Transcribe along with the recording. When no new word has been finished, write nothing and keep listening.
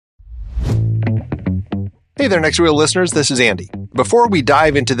Hey there, Next Reel listeners, this is Andy. Before we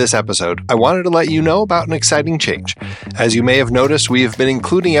dive into this episode, I wanted to let you know about an exciting change. As you may have noticed, we have been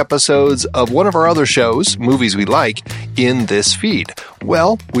including episodes of one of our other shows, Movies We Like, in this feed.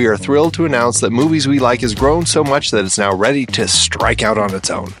 Well, we are thrilled to announce that Movies We Like has grown so much that it's now ready to strike out on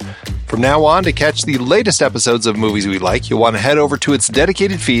its own. From now on, to catch the latest episodes of Movies We Like, you'll want to head over to its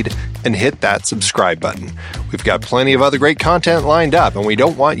dedicated feed and hit that subscribe button. We've got plenty of other great content lined up, and we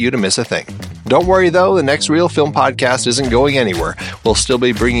don't want you to miss a thing. Don't worry, though, the Next Reel Film Podcast isn't going anywhere. We'll still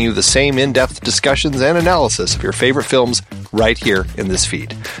be bringing you the same in-depth discussions and analysis of your favorite films right here in this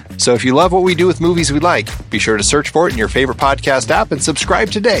feed. So if you love what we do with Movies We Like, be sure to search for it in your favorite podcast app and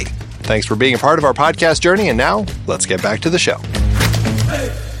subscribe today. Thanks for being a part of our podcast journey, and now, let's get back to the show.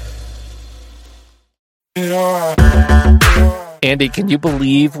 Andy, can you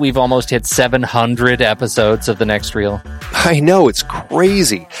believe we've almost hit 700 episodes of The Next Reel? I know, it's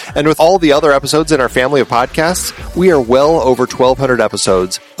crazy. And with all the other episodes in our family of podcasts, we are well over 1,200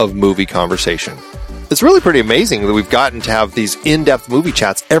 episodes of movie conversation. It's really pretty amazing that we've gotten to have these in-depth movie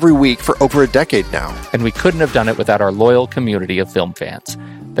chats every week for over a decade now. And we couldn't have done it without our loyal community of film fans.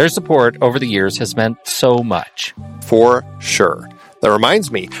 Their support over the years has meant so much. For sure. That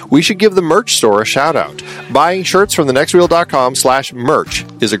reminds me, we should give the merch store a shout out. Buying shirts from thenextreel.com/merch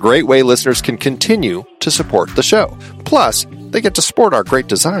is a great way listeners can continue to support the show. Plus, they get to sport our great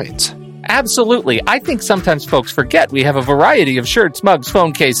designs. Absolutely. I think sometimes folks forget we have a variety of shirts, mugs,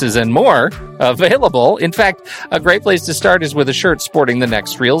 phone cases, and more available. In fact, a great place to start is with a shirt sporting the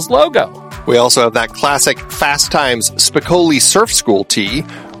Next Reel's logo. We also have that classic Fast Times Spicoli Surf School tee,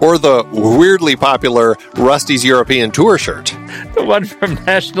 or the weirdly popular Rusty's European Tour shirt. The one from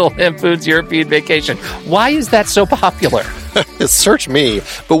National Lampoon's European Vacation. Why is that so popular? Search me,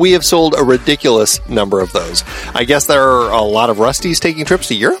 but we have sold a ridiculous number of those. I guess there are a lot of Rustys taking trips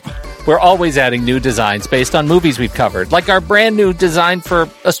to Europe? We're always adding new designs based on movies we've covered, like our brand new design for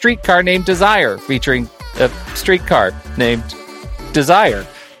a streetcar named Desire, featuring a streetcar named Desire.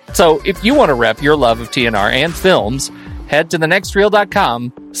 So if you want to rep your love of TNR and films, head to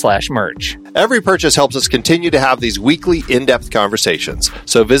thenextreel.com/merch. Every purchase helps us continue to have these weekly in-depth conversations.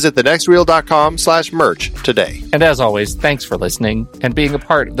 So visit thenextreel.com/merch today. And as always, thanks for listening and being a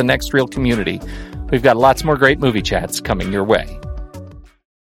part of the Next Reel community. We've got lots more great movie chats coming your way.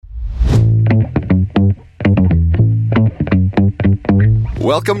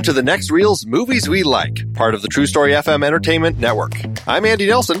 Welcome to the Next Reel's Movies We Like, part of the True Story FM Entertainment Network. I'm Andy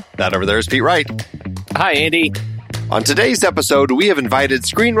Nelson. That over there is Pete Wright. Hi, Andy. On today's episode, we have invited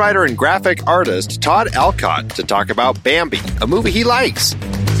screenwriter and graphic artist Todd Alcott to talk about Bambi, a movie he likes.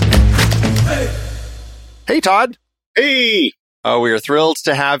 Hey, Todd. Hey! We are thrilled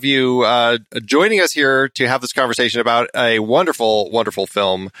to have you joining us here to have this conversation about a wonderful, wonderful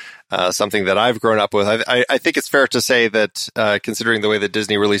film, something that I've grown up with. I think it's fair to say that, considering the way that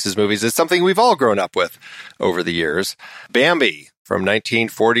Disney releases movies, it's something we've all grown up with over the years. Bambi from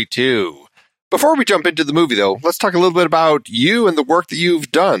 1942. Before we jump into the movie, though, let's talk a little bit about you and the work that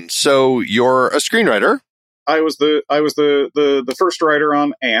you've done. So you're a screenwriter. I was the first writer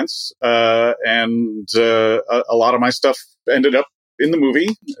on Ants, and a lot of my stuff ended up in the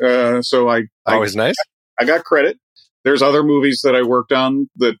movie. So always nice. I got credit. There's other movies that I worked on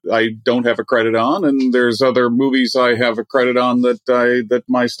that I don't have a credit on, and there's other movies I have a credit on that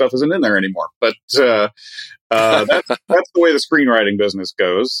my stuff isn't in there anymore. But that's the way the screenwriting business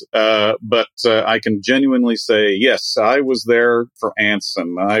goes. But I can genuinely say, yes, I was there for Ants,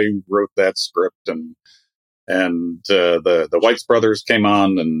 and I wrote that script, and the Weitz brothers came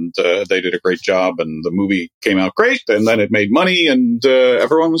on, and they did a great job, and the movie came out great, and then it made money, and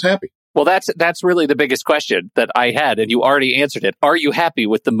everyone was happy. Well, that's really the biggest question that I had, and you already answered it. Are you happy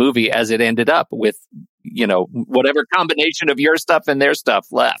with the movie as it ended up with, whatever combination of your stuff and their stuff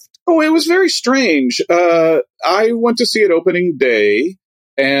left? Oh, it was very strange. I went to see it opening day,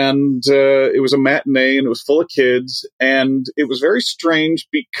 and it was a matinee, and it was full of kids, and it was very strange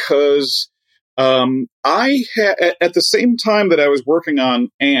because I had, at the same time that I was working on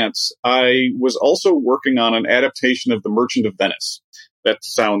Ants, I was also working on an adaptation of The Merchant of Venice. That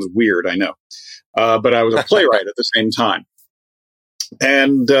sounds weird, I know. But I was a playwright at the same time.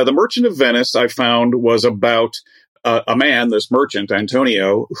 And The Merchant of Venice, I found, was about a man, this merchant,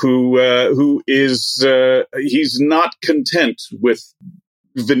 Antonio, who is, he's not content with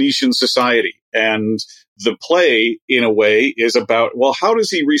Venetian society. And the play, in a way, is about, well, how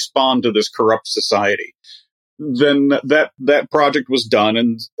does he respond to this corrupt society? Then that project was done,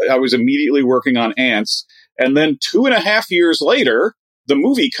 and I was immediately working on Ants. And then 2.5 years later, the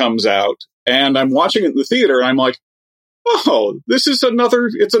movie comes out, and I'm watching it in the theater, and I'm like, oh, it's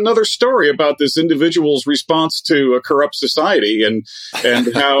another story about this individual's response to a corrupt society, and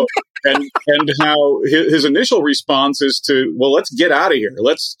how and how his initial response is to, well, let's get out of here.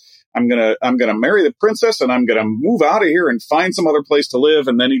 I'm gonna marry the princess, and I'm gonna move out of here and find some other place to live.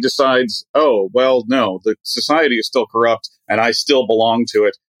 And then he decides, oh, well, no, the society is still corrupt, and I still belong to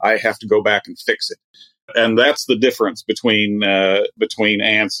it. I have to go back and fix it. And that's the difference between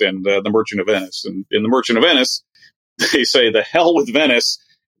Ants and The Merchant of Venice. And in The Merchant of Venice, they say, the hell with Venice.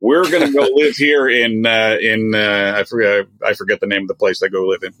 We're going to go live here in I forget the name of the place they go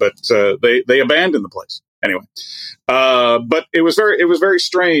live in, but they abandon the place anyway. But it was very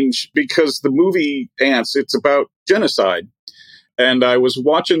strange, because the movie Ants, it's about genocide, and I was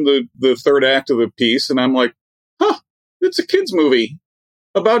watching the third act of the piece, and I'm like, huh, it's a kids movie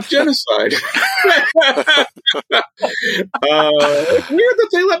about genocide. It's weird that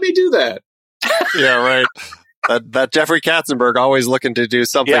they let me do that. Yeah, right. That Jeffrey Katzenberg always looking to do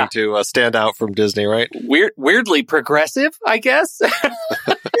something to stand out from Disney, right? Weirdly progressive, I guess. Yeah,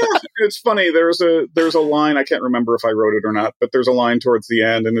 it's funny. There's a line, I can't remember if I wrote it or not, but there's a line towards the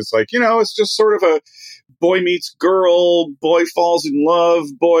end, and it's like, it's just sort of a boy meets girl, boy falls in love,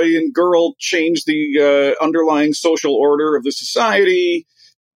 boy and girl change the underlying social order of the society.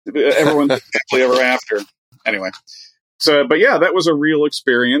 Everyone's happily ever after. Anyway. So, but yeah, that was a real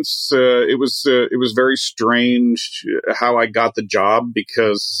experience. It was very strange how I got the job,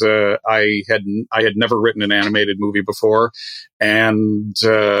 because I had never written an animated movie before, and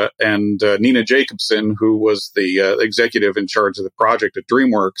Nina Jacobson, who was the executive in charge of the project at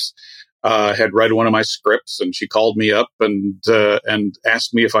DreamWorks, had read one of my scripts, and she called me up and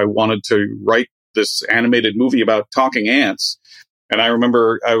asked me if I wanted to write this animated movie about talking ants. And I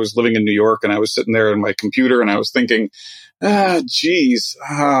remember I was living in New York, and I was sitting there on my computer, and I was thinking, geez,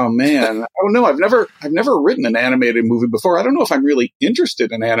 oh man, I don't know. I've never written an animated movie before. I don't know if I'm really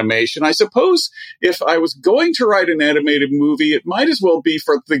interested in animation. I suppose if I was going to write an animated movie, it might as well be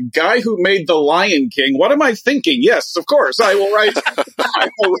for the guy who made The Lion King. What am I thinking? Yes, of course, I will write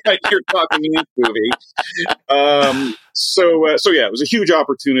your talking ant movie. So yeah, it was a huge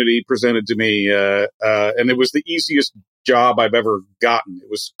opportunity presented to me, and it was the easiest job I've ever gotten. It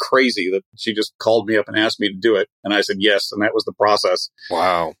was crazy that she just called me up and asked me to do it, and I said yes, and that was the process.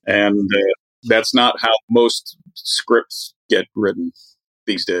 Wow. And that's not how most scripts get written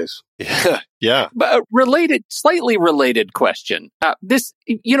these days. Yeah. But slightly related question. This,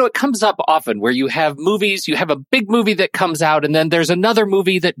 it comes up often where you have movies, you have a big movie that comes out, and then there's another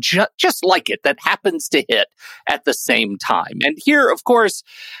movie that just like it, that happens to hit at the same time. And here, of course,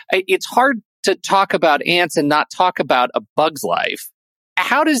 it's hard to talk about ants and not talk about A Bug's Life.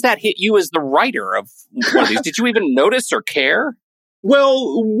 How does that hit you as the writer of one of these? Did you even notice or care?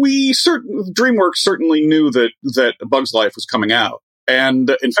 Well, DreamWorks certainly knew that A Bug's Life was coming out. And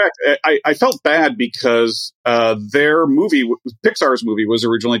in fact, I felt bad because their movie, Pixar's movie, was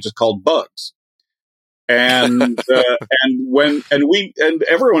originally just called Bugs. And everyone at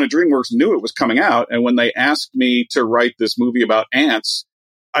DreamWorks knew it was coming out. And when they asked me to write this movie about ants,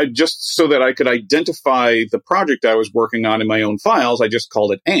 so that I could identify the project I was working on in my own files, I just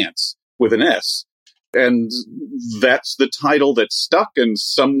called it Ants with an S. And that's the title that stuck. And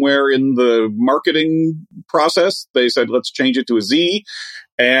somewhere in the marketing process, they said, let's change it to a Z.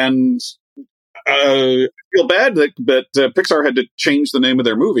 And I feel bad that Pixar had to change the name of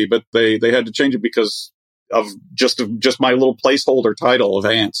their movie, but they had to change it because of just my little placeholder title of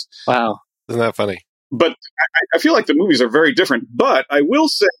Ants. Wow. Isn't that funny? But I feel like the movies are very different. But I will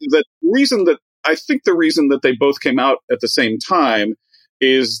say that the reason that they both came out at the same time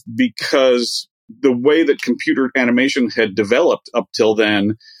is because the way that computer animation had developed up till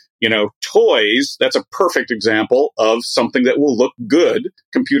then, toys, that's a perfect example of something that will look good,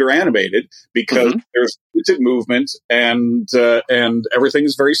 computer animated, because there's limited movement and everything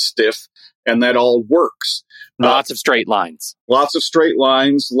is very stiff, and that all works. Lots of straight lines. Lots of straight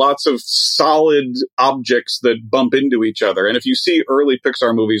lines, lots of solid objects that bump into each other. And if you see early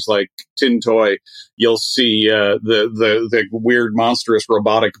Pixar movies like Tin Toy, you'll see the weird, monstrous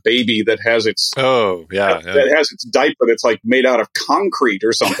robotic baby that has its that has its diaper that's like made out of concrete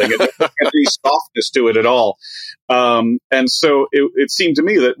or something. It doesn't have any softness to it at all. And so it seemed to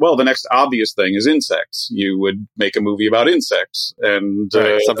me that, well, the next obvious thing is insects. You would make a movie about insects, and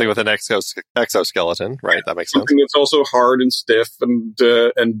something with an exoskeleton, right? That makes sense. Something that's also hard and stiff and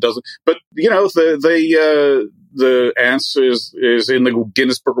doesn't. But the Ants is in the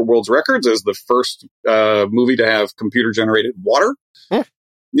Guinness Book of World Records as the first movie to have computer generated water.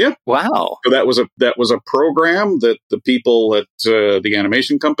 Yeah. Wow. So that was a program that the people at the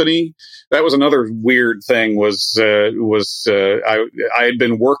animation company. That was another weird thing. I had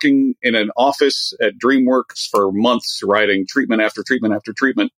been working in an office at DreamWorks for months, writing treatment after treatment after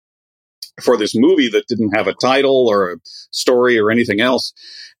treatment for this movie that didn't have a title or a story or anything else.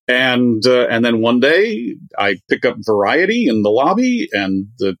 And then one day I pick up Variety in the lobby, and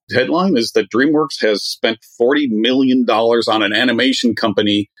the headline is that DreamWorks has spent $40 million on an animation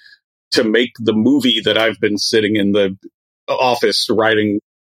company to make the movie that I've been sitting in the office writing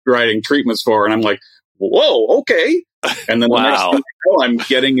treatments for. And I'm like, whoa, okay. And then the next thing I know, I'm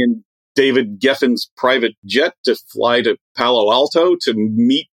getting in David Geffen's private jet to fly to Palo Alto to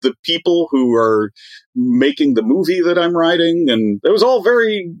meet the people who are making the movie that I'm writing. And it was all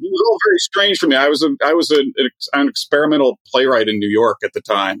very strange for me. I was an experimental playwright in New York at the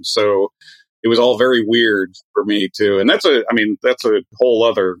time. So it was all very weird for me too. And that's a whole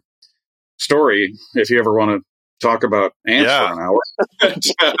other story if you ever want to talk about ants for an hour.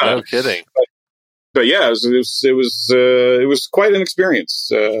 No kidding. But yeah, it was quite an experience.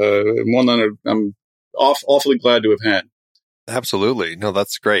 One that I'm awfully glad to have had. Absolutely. No,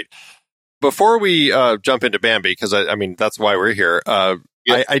 that's great. Before we jump into Bambi, because I mean, that's why we're here.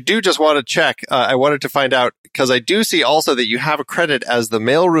 I do just want to check. I wanted to find out, because I do see also that you have a credit as the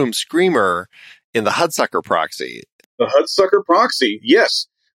mailroom screamer in the Hudsucker Proxy. The Hudsucker Proxy, yes.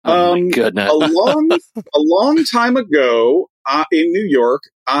 Oh my goodness. a long time ago in New York,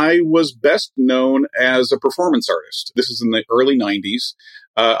 I was best known as a performance artist. This is in the early 90s.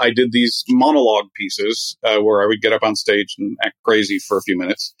 I did these monologue pieces where I would get up on stage and act crazy for a few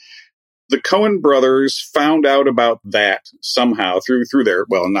minutes. The Coen brothers found out about that somehow through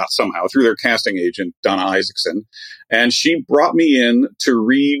their casting agent, Donna Isaacson. And she brought me in to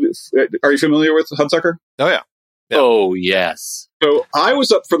read. Are you familiar with Hudsucker? Oh, yeah. Yep. Oh, yes. So I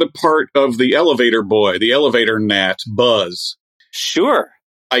was up for the part of the elevator boy, the elevator gnat, Buzz. Sure.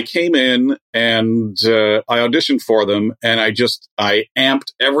 I came in and I auditioned for them, and I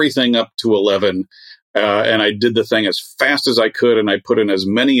amped everything up to 11. And I did the thing as fast as I could, and I put in as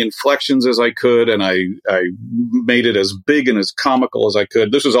many inflections as I could, and I made it as big and as comical as I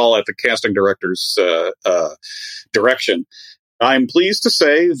could. This was all at the casting director's direction. I'm pleased to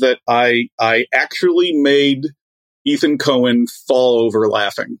say that I actually made Ethan Coen fall over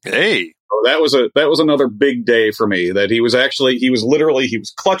laughing. Hey. So that was another big day for me, that he was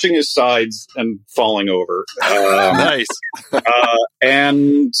clutching his sides and falling over. Nice.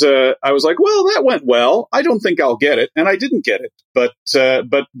 And I was like, well, that went well. I don't think I'll get it. And I didn't get it. But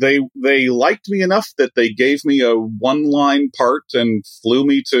they liked me enough that they gave me a one-line part and flew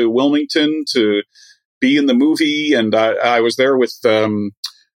me to Wilmington to be in the movie. And I was there with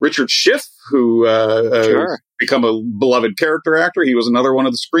Richard Schiff, who become a beloved character actor. He was another one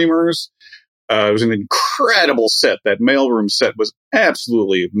of the Screamers. It was an incredible set. That mailroom set was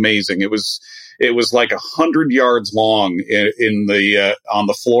absolutely amazing. It was like 100 yards long in the on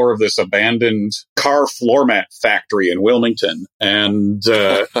the floor of this abandoned car floor mat factory in Wilmington. And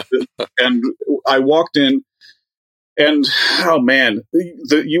and I walked in, and oh man,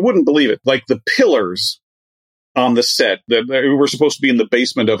 you wouldn't believe it. Like the pillars on the set that we were supposed to be in the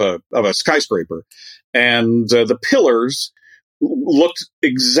basement of a skyscraper, and the pillars looked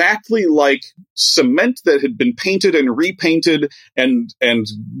exactly like cement that had been painted and repainted and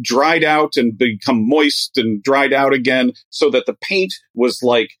dried out and become moist and dried out again, so that the paint was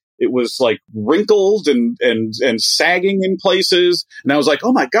like wrinkled and sagging in places. And I was like,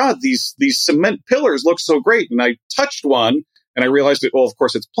 oh my God, these cement pillars look so great. And I touched one and I realized that, well, of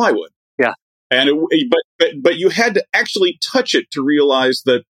course it's plywood. Yeah. And but you had to actually touch it to realize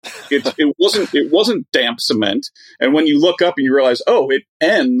that it wasn't damp cement. And when you look up and you realize, oh, it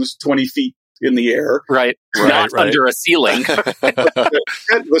ends 20 feet in the air, right, under a ceiling.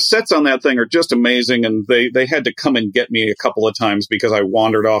 The sets on that thing are just amazing, and they had to come and get me a couple of times because I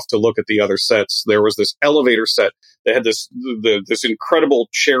wandered off to look at the other sets. There was this elevator set that had this incredible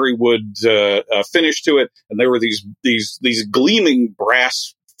cherry wood finish to it, and there were these gleaming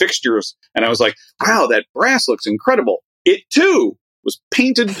brass fixtures, and I was like, wow, that brass looks incredible. It too was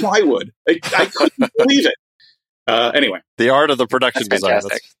painted plywood. I couldn't believe it. Anyway, the art of the production design.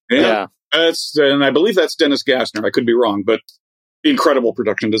 Yeah. And I believe that's Dennis Gassner. I could be wrong, but incredible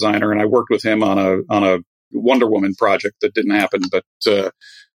production designer. And I worked with him on a Wonder Woman project that didn't happen, but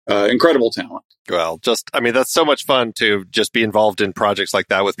incredible talent. Well, that's so much fun to just be involved in projects like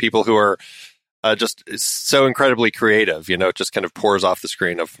that with people who are just so incredibly creative. You know, it just kind of pours off the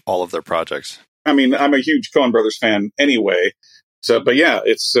screen of all of their projects. I mean, I'm a huge Coen Brothers fan anyway, But yeah,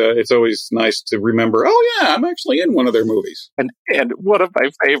 it's always nice to remember. Oh yeah, I'm actually in one of their movies. And one of my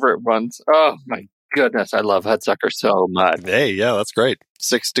favorite ones. Oh my goodness, I love Hudsucker so much. Hey, yeah, that's great.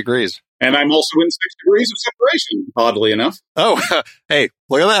 6 Degrees. And I'm also in 6 Degrees of Separation, oddly enough. Oh, hey,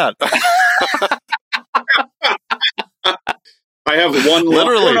 look at that. I have one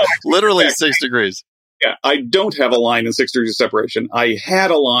literally 6 Degrees. Yeah, I don't have a line in 6 Degrees of Separation. I had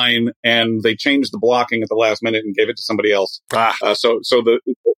a line, and they changed the blocking at the last minute and gave it to somebody else. So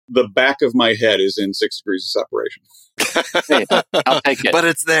the back of my head is in 6 Degrees of Separation. Hey, I'll take it. But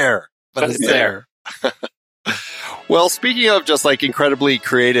it's there. But it's there. Well, speaking of just like incredibly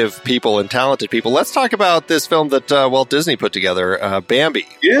creative people and talented people, let's talk about this film that Walt Disney put together, Bambi.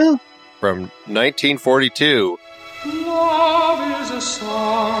 Yeah. From 1942. Love is a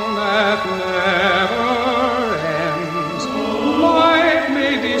song that never ends. Life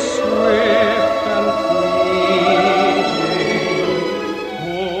may be swift and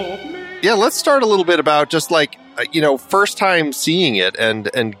fleeting. Yeah, let's start a little bit about just like, first time seeing it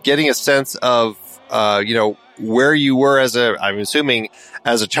and getting a sense of, where you were I'm assuming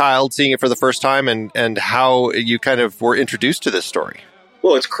as a child seeing it for the first time and how you kind of were introduced to this story.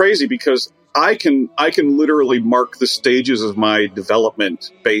 Well, it's crazy because I can literally mark the stages of my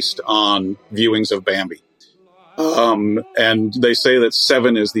development based on viewings of Bambi. And they say that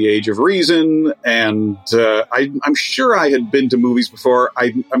 7 is the age of reason. And I'm sure I had been to movies before.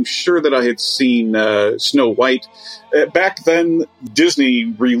 I'm sure that I had seen Snow White. Back then, Disney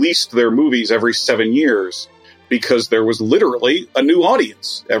released their movies every 7 years because there was literally a new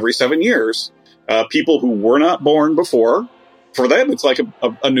audience every 7 years. People who were not born before, for them, it's like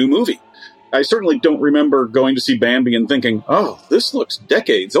a new movie. I certainly don't remember going to see Bambi and thinking, oh, this looks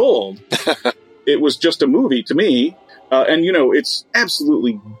decades old. It was just a movie to me. And, it's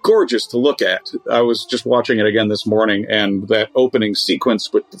absolutely gorgeous to look at. I was just watching it again this morning, and that opening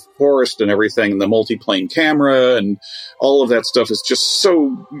sequence with the forest and everything, and the multi-plane camera and all of that stuff is just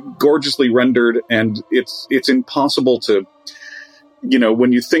so gorgeously rendered. And it's impossible to,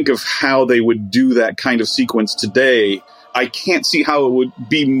 when you think of how they would do that kind of sequence today, I can't see how it would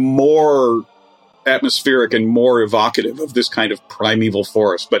be more atmospheric and more evocative of this kind of primeval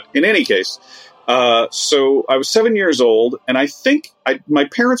forest. But in any case, so I was 7 years old, and I think my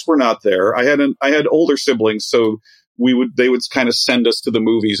parents were not there. I had older siblings, so they would kind of send us to the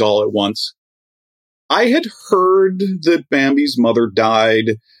movies all at once. I had heard that Bambi's mother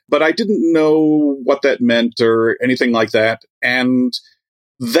died, but I didn't know what that meant or anything like that. And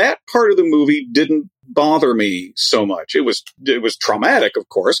that part of the movie didn't bother me so much. It was traumatic, of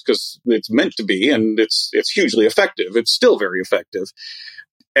course, because it's meant to be, and it's hugely effective. It's still very effective.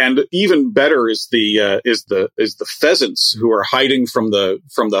 And even better is the pheasants who are hiding from the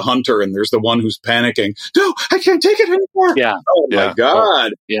hunter, and there's the one who's panicking. No, I can't take it anymore. Yeah. Oh my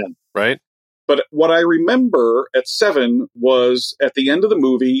God. Yeah. Right. But what I remember at 7 was at the end of the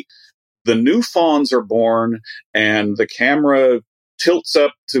movie, the new fawns are born, and the camera tilts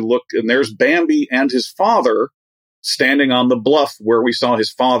up to look, and there's Bambi and his father standing on the bluff where we saw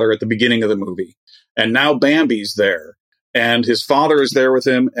his father at the beginning of the movie. And now Bambi's there, and his father is there with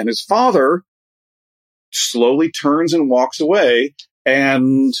him, and his father slowly turns and walks away.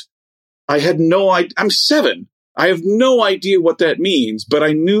 And I had no idea. I'm 7. I have no idea what that means, but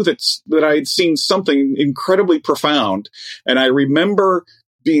I knew that I had seen something incredibly profound. And I remember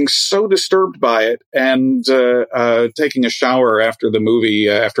being so disturbed by it and taking a shower after the movie,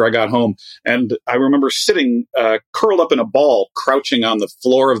 after I got home. And I remember sitting curled up in a ball, crouching on the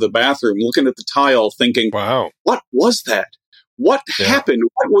floor of the bathroom, looking at the tile, thinking, wow, what was that? What happened?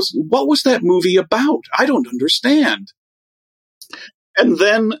 What was that movie about? I don't understand. And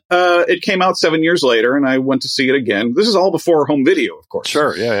then it came out 7 years later, and I went to see it again. This is all before home video, of course.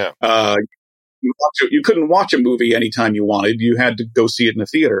 Sure, yeah. You couldn't watch a movie anytime you wanted. You had to go see it in a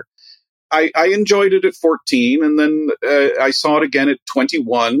theater. I enjoyed it at 14, and then I saw it again at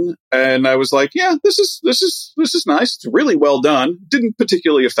 21, and I was like, yeah, this is nice. It's really well done. Didn't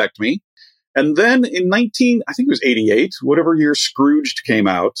particularly affect me. And then in I think it was 88, whatever year Scrooged came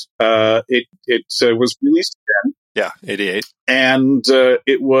out, it was released again. Yeah, 88. And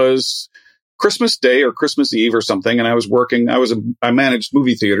it was Christmas Day or Christmas Eve or something, and I managed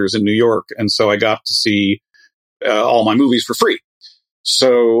movie theaters in New York, and so I got to see all my movies for free.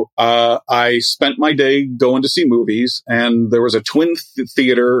 So I spent my day going to see movies, and there was a twin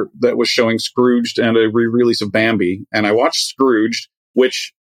theater that was showing Scrooged and a re-release of Bambi, and I watched Scrooged,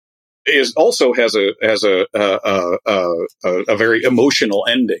 which also has a very emotional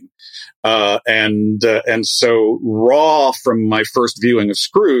ending. And so raw from my first viewing of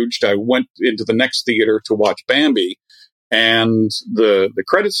Scrooged, I went into the next theater to watch Bambi. And the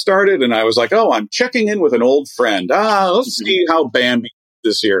credits started, and I was like, oh, I'm checking in with an old friend. Let's see how Bambi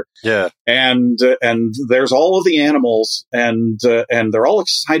this year. Yeah. And there's all of the animals, and they're all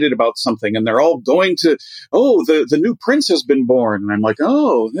excited about something, and they're all going to, the new prince has been born. And I'm like,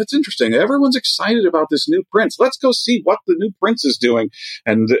 oh, that's interesting. Everyone's excited about this new prince. Let's go see what the new prince is doing.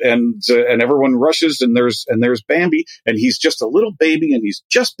 And everyone rushes, and there's Bambi, and he's just a little baby, and he's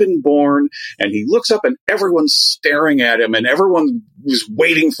just been born, and he looks up, and everyone's staring at him, and everyone is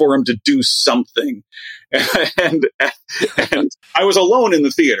waiting for him to do something. And I was alone in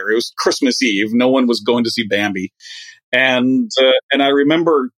the theater. It was Christmas Eve. No one was going to see Bambi. And I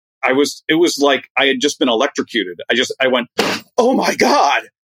remember it was like I had just been electrocuted. I went, oh my God,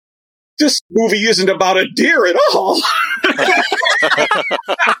 this movie isn't about a deer at all. And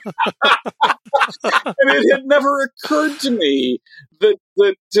it had never occurred to me that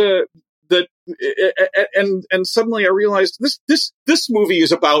and suddenly I realized this movie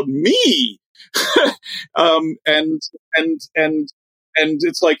is about me. And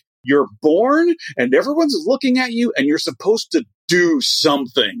it's like you're born and everyone's looking at you and you're supposed to do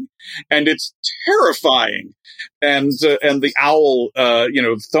something, and it's terrifying. And the owl,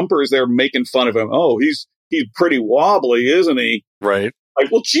 Thumper is there making fun of him. Oh, he's pretty wobbly, isn't he? Right.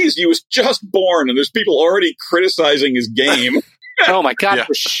 Like, well, geez, he was just born, and there's people already criticizing his game. Oh my God, Yeah.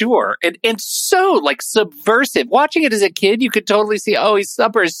 for sure. And so like subversive. Watching it as a kid, you could totally see,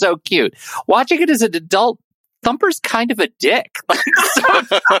 Thumper is so cute. Watching it as an adult, Thumper's kind of a dick. Like, so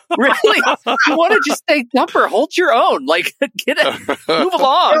really, you want to just say, Thumper, hold your own. Like, move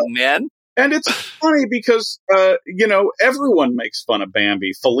along, man. And it's funny because, everyone makes fun of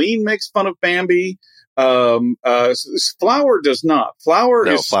Bambi. Feline makes fun of Bambi. Flower does not. Flower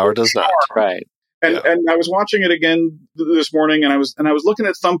does not. Right. And I was watching it again this morning, and I was looking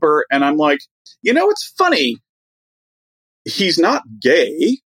at Thumper, and I'm like, it's funny. He's not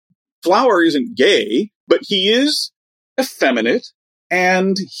gay. Flower isn't gay, but he is effeminate,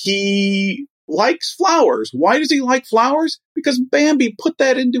 and he likes flowers. Why does he like flowers? Because Bambi put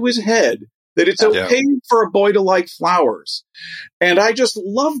that into his head, that it's okay for a boy to like flowers. And I just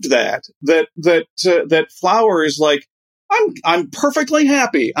loved that Flower is like, I'm perfectly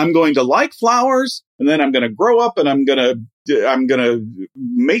happy. I'm going to like flowers, and then I'm going to grow up, and I'm going to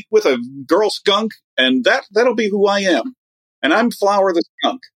mate with a girl skunk, and that'll be who I am. And I'm Flower the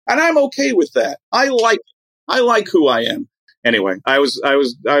skunk, and I'm okay with that. I like who I am. Anyway,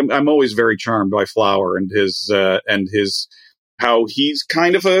 I'm always very charmed by Flower and his how he's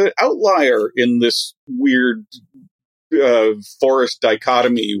kind of an outlier in this weird forest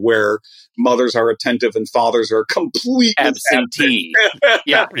dichotomy where mothers are attentive and fathers are completely absentee.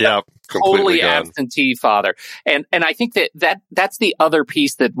 Yeah. Totally absentee father. And I think that's the other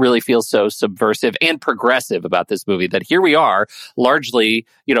piece that really feels so subversive and progressive about this movie, that here we are, largely,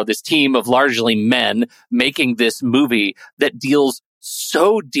 this team of largely men making this movie that deals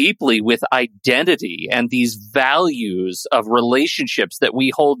so deeply with identity and these values of relationships that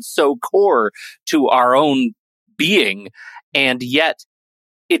we hold so core to our own being, and yet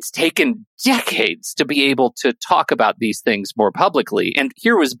it's taken decades to be able to talk about these things more publicly. And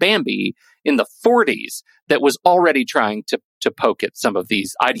here was Bambi in the 40s that was already trying to poke at some of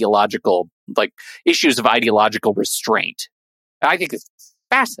these ideological, like, issues of ideological restraint. I think it's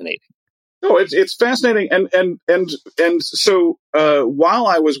fascinating. No, it's fascinating, and so while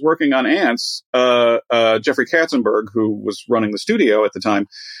I was working on Ants, Jeffrey Katzenberg, who was running the studio at the time,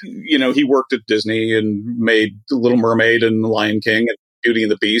 he worked at Disney and made The Little Mermaid and The Lion King and Beauty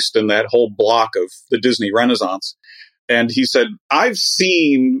and the Beast and that whole block of the Disney Renaissance. And he said, I've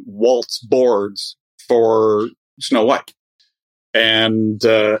seen Walt's boards for Snow White. And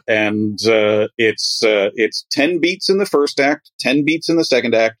it's 10 beats in the first act, 10 beats in the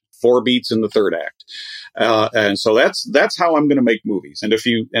second act, 4 beats in the third act. And so that's how I'm going to make movies. And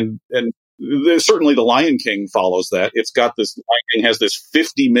certainly The Lion King follows that. It's got this, Lion King has this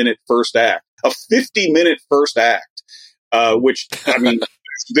 50-minute first act, a 50-minute first act, which, I mean,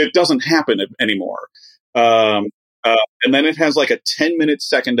 it doesn't happen anymore. And then it has like a 10-minute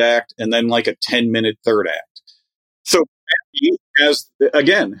second act and then like a 10-minute third act. So he has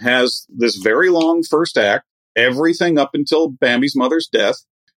this very long first act, everything up until Bambi's mother's death.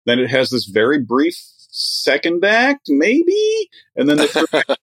 Then it has this very brief second act, maybe, and then the third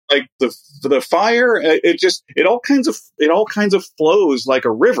act, like the fire. It all kinds of flows like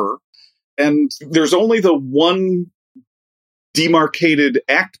a river, and there's only the one demarcated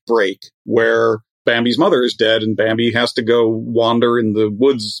act break where Bambi's mother is dead, and Bambi has to go wander in the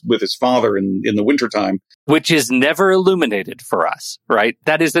woods with his father in the wintertime. Which is never illuminated for us, right?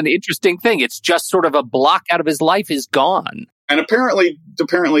 That is an interesting thing. It's just sort of a block out of his life is gone. And apparently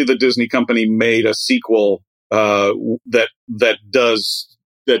the Disney company made a sequel that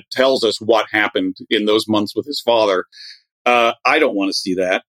tells us what happened in those months with his father. I don't want to see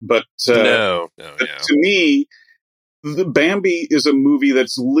that, but No. To me, the Bambi is a movie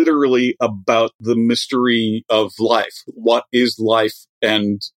that's literally about the mystery of life. What is life,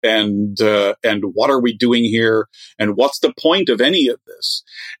 and what are we doing here, and what's the point of any of this?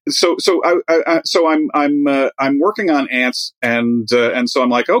 So I'm working on Ants, and so I'm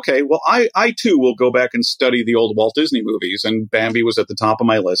like, okay, well, I too will go back and study the old Walt Disney movies, and Bambi was at the top of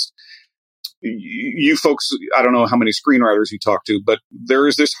my list. You folks, I don't know how many screenwriters you talk to, but there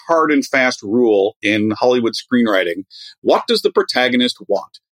is this hard and fast rule in Hollywood screenwriting. What does the protagonist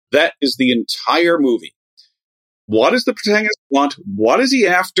want? That is the entire movie. What does the protagonist want? What is he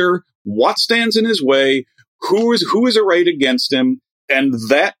after? What stands in his way? Who is arrayed against him? And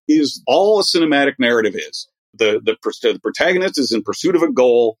that is all a cinematic narrative is. The protagonist is in pursuit of a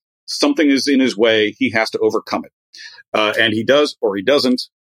goal. Something is in his way. He has to overcome it. And he does or he doesn't.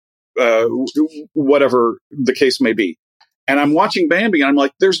 Whatever the case may be. And I'm watching Bambi and I'm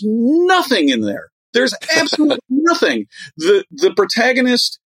like, there's nothing in there. There's absolutely nothing. The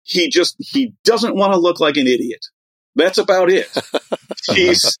protagonist, he doesn't want to look like an idiot. That's about it.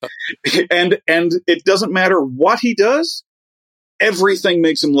 And it doesn't matter what he does. Everything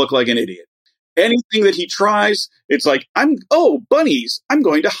makes him look like an idiot. Anything that he tries, it's like, bunnies. I'm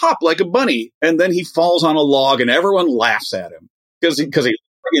going to hop like a bunny. And then he falls on a log and everyone laughs at him because he's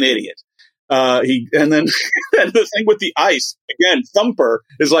an idiot. And then and the thing with the ice, again, Thumper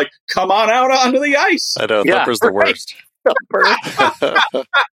is like, come on out onto the ice. I know, Thumper's the worst. Thumper.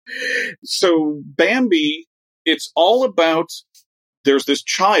 So Bambi, it's all about, there's this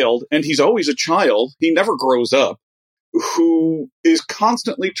child, and he's always a child, he never grows up, who is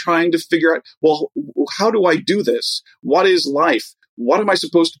constantly trying to figure out, well, how do I do this? What is life? What am I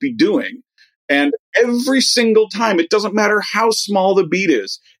supposed to be doing? And every single time, it doesn't matter how small the beat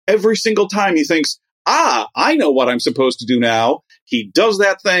is, every single time he thinks, I know what I'm supposed to do now. He does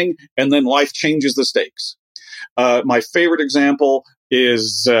that thing, and then life changes the stakes. My favorite example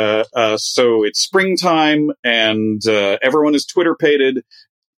is, so it's springtime, and everyone is Twitter-pated.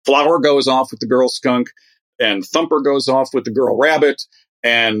 Flower goes off with the girl skunk, and Thumper goes off with the girl rabbit,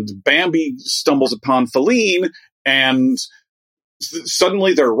 and Bambi stumbles upon Feline, and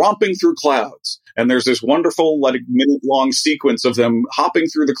suddenly they're romping through clouds. And there's this wonderful, minute-long sequence of them hopping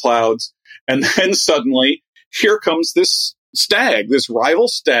through the clouds. And then suddenly, here comes this stag, this rival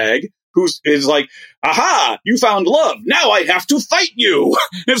stag, who is like, aha, you found love. Now I have to fight you.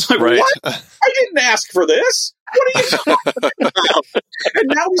 It's like, right. What? I didn't ask for this. What are you talking about?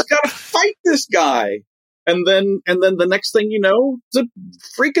 And now he's got to fight this guy. And then the next thing you know, the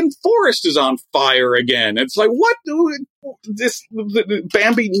freaking forest is on fire again. It's like, what?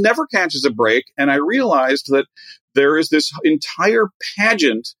 Bambi never catches a break. And I realized that there is this entire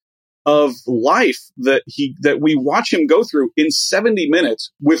pageant of life that we watch him go through in 70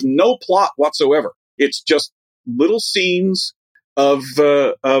 minutes with no plot whatsoever. It's just little scenes of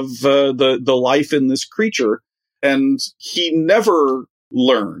the life in this creature, and he never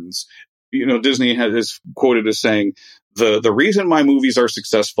learns. You know, Disney is quoted as saying, the reason my movies are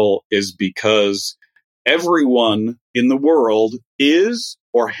successful is because everyone in the world is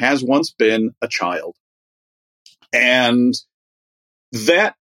or has once been a child. And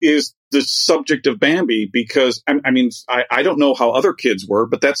that is the subject of Bambi, because I don't know how other kids were,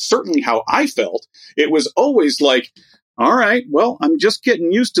 but that's certainly how I felt. It was always like, all right, well, I'm just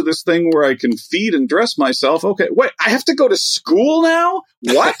getting used to this thing where I can feed and dress myself. Okay, wait, I have to go to school now?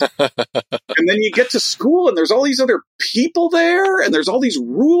 What? And then you get to school and there's all these other people there and there's all these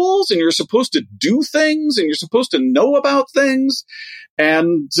rules and you're supposed to do things and you're supposed to know about things.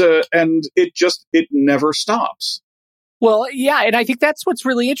 And it never stops. Well, yeah, and I think that's what's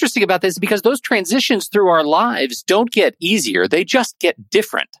really interesting about this, because those transitions through our lives don't get easier. They just get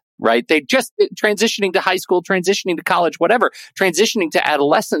different. Right? They just transitioning to high school, transitioning to college, whatever, transitioning to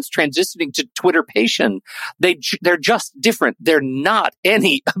adolescence, transitioning to Twitterpation. They're just different. They're not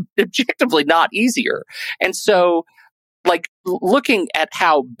objectively not easier. And so, like, looking at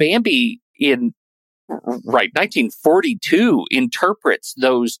how Bambi in right, 1942 interprets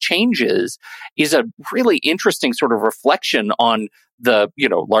those changes is a really interesting sort of reflection on the,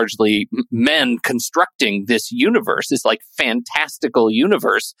 largely men constructing this universe, this like fantastical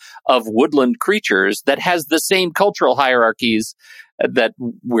universe of woodland creatures that has the same cultural hierarchies that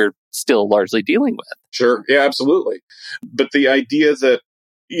we're still largely dealing with. Sure. Yeah, absolutely. But the idea that,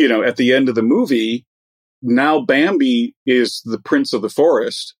 at the end of the movie, now Bambi is the prince of the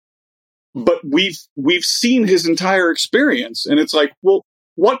forest, but we've seen his entire experience, and it's like, well,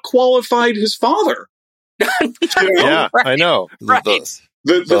 what qualified his father? Yeah, right. I know. Right.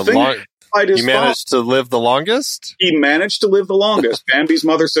 The thing he managed to live the longest? He managed to live the longest. Bambi's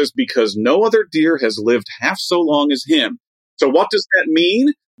mother says, because no other deer has lived half so long as him. So what does that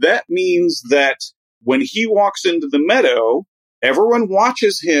mean? That means that when he walks into the meadow, everyone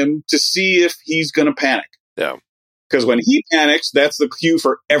watches him to see if he's going to panic. Yeah. Because when he panics, that's the cue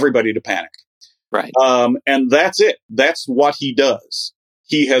for everybody to panic. Right. And that's it. That's what he does.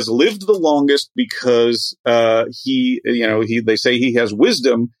 He has lived the longest because they say he has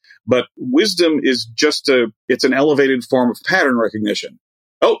wisdom, but wisdom is just it's an elevated form of pattern recognition.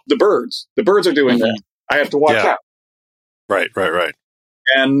 Oh, the birds are doing that. I have to watch out. Right.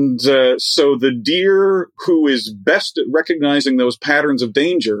 And so the deer who is best at recognizing those patterns of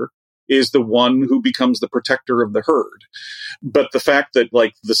danger is the one who becomes the protector of the herd. But the fact that,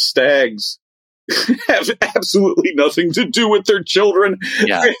 like, the stags have absolutely nothing to do with their children.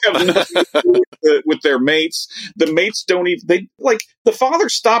 Yeah. They have nothing to do with their mates. The mates don't even, the father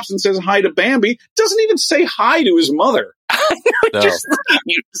stops and says hi to Bambi, doesn't even say hi to his mother. No.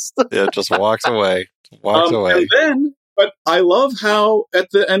 Just walks away. But I love how at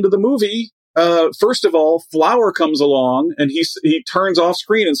the end of the movie, first of all, Flower comes along and he turns off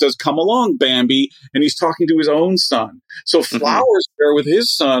screen and says, "Come along, Bambi," and he's talking to his own son. So Flower's there with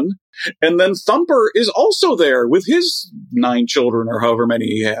his son, and then Thumper is also there with his 9 children or however many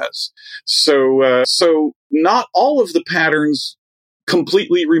he has. So not all of the patterns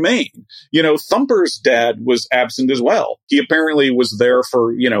completely remain. Thumper's dad was absent as well. He apparently was there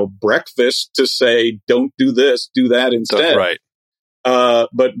for, breakfast to say, don't do this, do that instead. Right.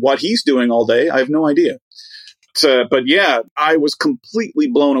 But what he's doing all day, I have no idea. But yeah, I was completely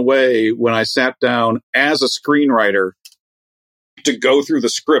blown away when I sat down as a screenwriter to go through the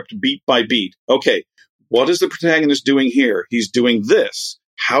script beat by beat. Okay, what is the protagonist doing here? He's doing this.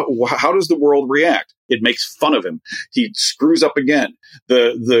 How does the world react? It makes fun of him. He screws up again.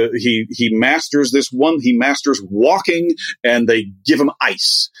 He masters this one. He masters walking, and they give him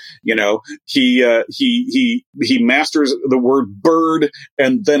ice. He masters the word bird,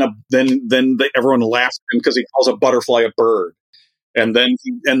 and then everyone laughs at him because he calls a butterfly a bird. And then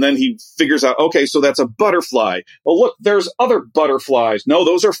he figures out, okay, so that's a butterfly. Well, look, there's other butterflies. No,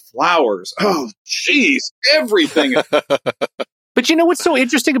 those are flowers. Oh, jeez, everything. But what's so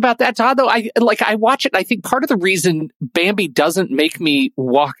interesting about that, Todd, though? I watch it, and I think part of the reason Bambi doesn't make me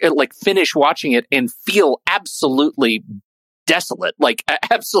finish watching it and feel absolutely desolate,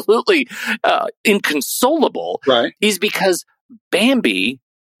 absolutely inconsolable, right, is because Bambi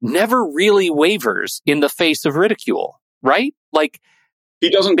never really wavers in the face of ridicule, right? He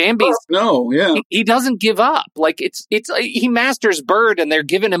doesn't. Bambi's He doesn't give up. He masters bird, and they're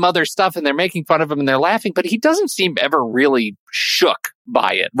giving him other stuff, and they're making fun of him, and they're laughing, but he doesn't seem ever really shook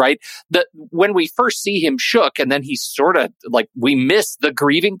by it, right? When we first see him shook, and then he's sort of we miss the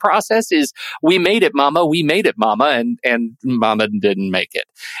grieving process. Is we made it, Mama, and Mama didn't make it,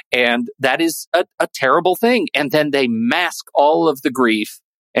 and that is a terrible thing. And then they mask all of the grief,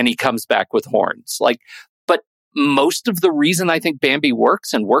 and he comes back with horns, most of the reason I think Bambi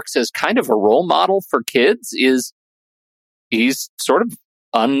works as kind of a role model for kids is he's sort of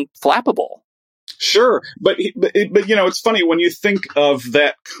unflappable. Sure. But it's funny when you think of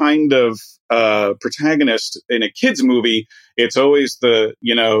that kind of protagonist in a kid's movie, it's always the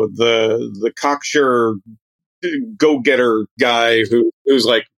cocksure go-getter guy who's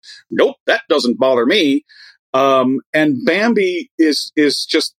like, nope, that doesn't bother me. And Bambi is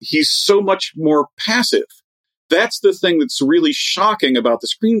just, he's so much more passive. That's the thing that's really shocking about the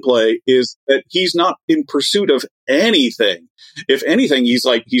screenplay, is that he's not in pursuit of anything. If anything, he's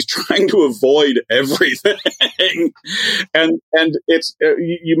trying to avoid everything. and it's,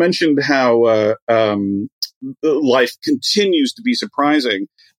 you mentioned how, life continues to be surprising.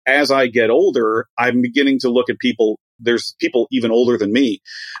 As I get older, I'm beginning to look at people. There's people even older than me.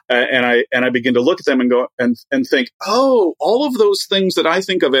 And I begin to look at them and go and think, oh, all of those things that I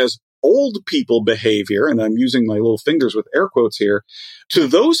think of as old people behavior, and I'm using my little fingers with air quotes here, to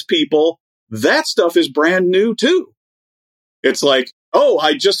those people, that stuff is brand new too. It's like, oh,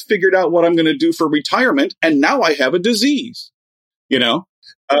 I just figured out what I'm going to do for retirement, and now I have a disease. You know,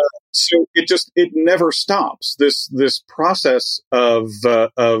 so it never stops. This process of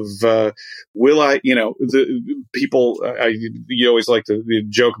will I, the people, you always like to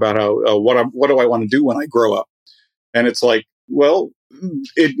joke about how what do I want to do when I grow up, and it's like, well,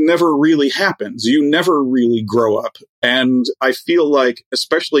 it never really happens. You never really grow up, and I feel like,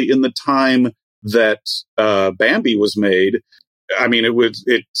 especially in the time that Bambi was made. I mean,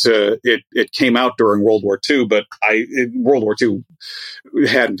 it came out during World War II, but World War II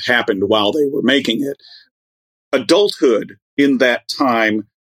hadn't happened while they were making it. Adulthood in that time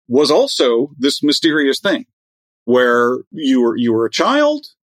was also this mysterious thing where you were a child,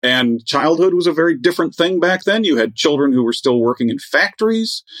 and childhood was a very different thing back then. You had children who were still working in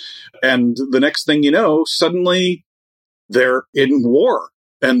factories, and the next thing you know, suddenly they're in war.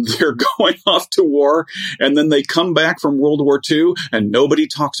 And they're going off to war, and then they come back from World War II, and nobody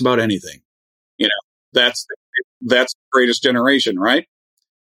talks about anything. That's the greatest generation, right?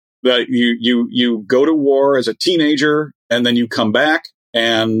 That you go to war as a teenager, and then you come back,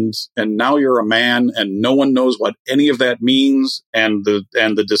 and now you're a man, and no one knows what any of that means. And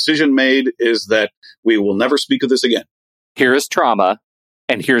the decision made is that we will never speak of this again. Here is trauma,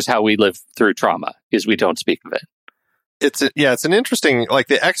 and here's how we live through trauma: is we don't speak of it. It's an interesting, like,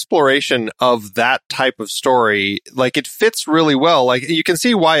 the exploration of that type of story, like, it fits really well. Like, you can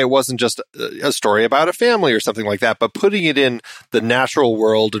see why it wasn't just a story about a family or something like that, but putting it in the natural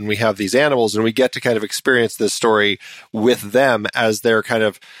world, and we have these animals, and we get to kind of experience this story with them as they're kind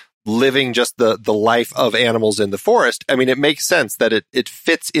of living just the life of animals in the forest. I mean, it makes sense that it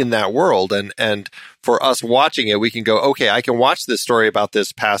fits in that world. And for us watching it, we can go, okay, I can watch this story about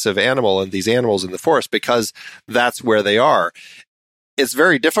this passive animal and these animals in the forest because that's where they are. It's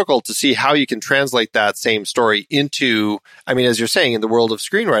very difficult to see how you can translate that same story into, I mean, as you're saying, in the world of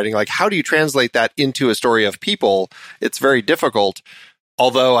screenwriting, like, how do you translate that into a story of people? It's very difficult.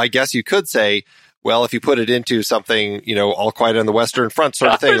 Although I guess you could say, well, if you put it into something, All Quiet on the Western Front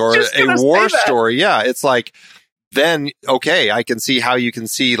sort of thing, or a war story, yeah, it's like, then, okay, I can see how you can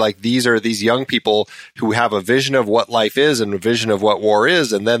see, like, these are these young people who have a vision of what life is and a vision of what war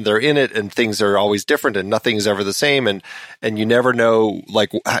is, and then they're in it, and things are always different, and nothing's ever the same, and you never know,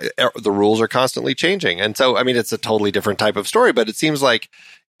 like, the rules are constantly changing. And so, I mean, it's a totally different type of story, but it seems like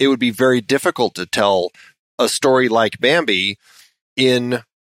it would be very difficult to tell a story like Bambi in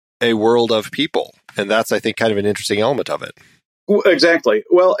a world of people. And that's, I think, kind of an interesting element of it. Exactly.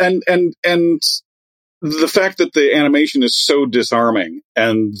 Well, and the fact that the animation is so disarming,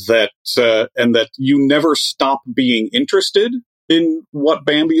 and that you never stop being interested in what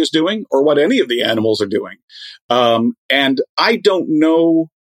Bambi is doing or what any of the animals are doing. And I don't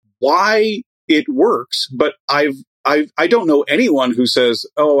know why it works, but I don't know anyone who says,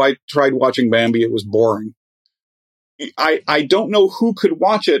 oh, I tried watching Bambi, it was boring. I don't know who could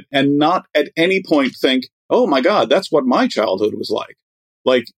watch it and not at any point think, oh my God, that's what my childhood was like.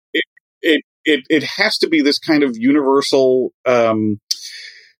 Like, it has to be this kind of universal thing.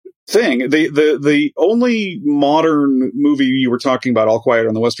 The only modern movie you were talking about, All Quiet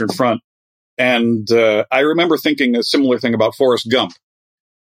on the Western Front, and I remember thinking a similar thing about Forrest Gump.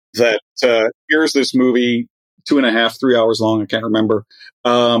 That here's this movie, 2.5, 3 hours long, I can't remember.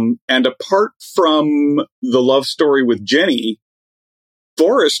 And apart from the love story with Jenny,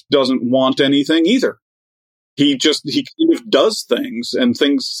 Forrest doesn't want anything either. He kind of does things, and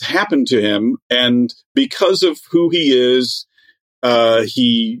things happen to him. And because of who he is,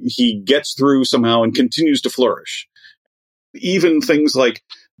 he gets through somehow and continues to flourish. Even things like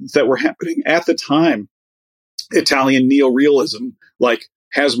that were happening at the time, Italian neorealism, like,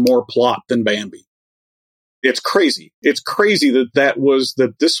 has more plot than Bambi. It's crazy. It's crazy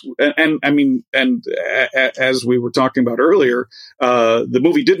and as we were talking about earlier, the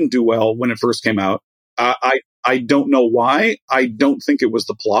movie didn't do well when it first came out. I don't know why. I don't think it was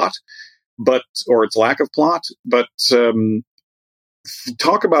the plot, or its lack of plot, but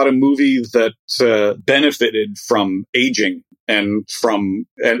talk about a movie that benefited from aging and from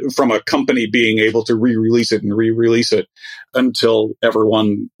a company being able to re-release it until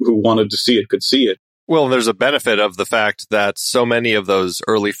everyone who wanted to see it could see it. Well, there's a benefit of the fact that so many of those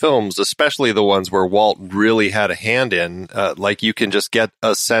early films, especially the ones where Walt really had a hand in, like, you can just get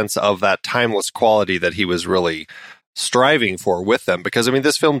a sense of that timeless quality that he was really striving for with them. Because, I mean,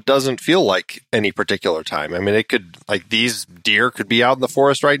 this film doesn't feel like any particular time. I mean, it could, like, these deer could be out in the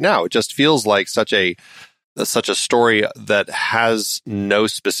forest right now. It just feels like such a story that has no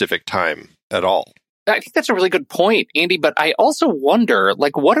specific time at all. I think that's a really good point, Andy, but I also wonder,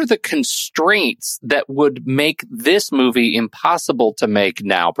 like, what are the constraints that would make this movie impossible to make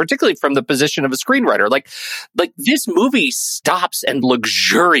now, particularly from the position of a screenwriter? Like this movie stops and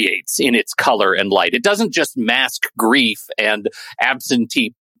luxuriates in its color and light. It doesn't just mask grief and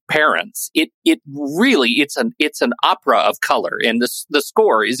absentee parents. It really, it's an opera of color, and the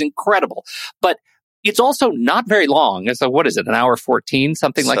score is incredible. But it's also not very long. So what is it, an hour 14,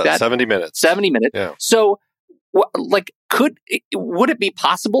 something like that? 70 minutes. 70 minutes. Yeah. So, would it be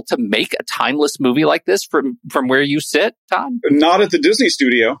possible to make a timeless movie like this from where you sit, Todd? Not at the Disney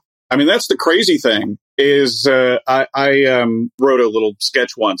studio. I mean, that's the crazy thing is I wrote a little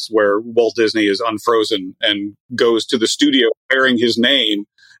sketch once where Walt Disney is unfrozen and goes to the studio bearing his name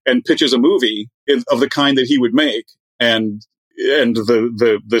and pitches a movie of the kind that he would make. And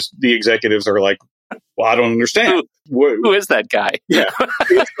the executives are like, well, I don't understand. Who is that guy? Yeah.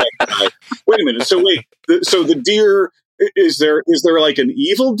 Who is that guy? Wait a minute. So the deer, is there like an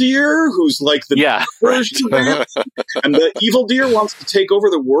evil deer who's like the version of that? And the evil deer wants to take over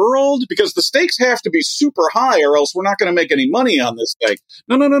the world? Because the stakes have to be super high or else we're not going to make any money on this thing.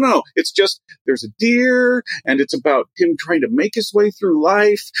 No. It's just there's a deer and it's about him trying to make his way through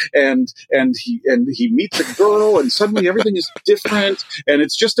life and he meets a girl and suddenly everything is different and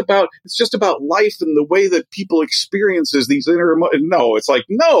it's just about life and the way that people experiences these no, it's like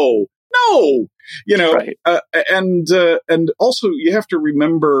no. Right. And also you have to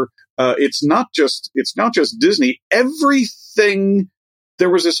remember, it's not just Disney. Everything, there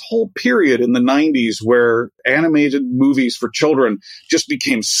was this whole period in the 90s where animated movies for children just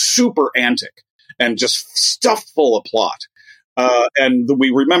became super antic and just stuffed full of plot. And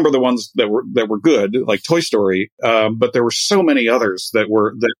we remember the ones that were good, like Toy Story. But there were so many others that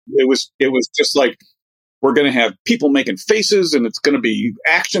it was just like, we're going to have people making faces and it's going to be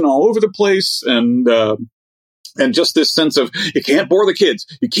action all over the place. And just this sense of you can't bore the kids.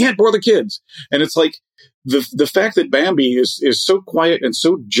 You can't bore the kids. And it's like the fact that Bambi is so quiet and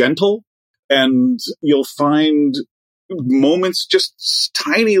so gentle, and you'll find moments, just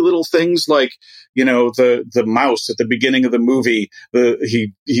tiny little things like, the mouse at the beginning of the movie,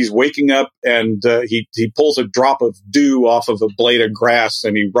 he's waking up and he pulls a drop of dew off of a blade of grass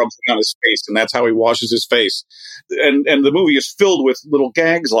and he rubs it on his face, and that's how he washes his face. And the movie is filled with little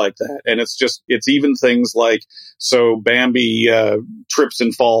gags like that. And it's even things like, so Bambi trips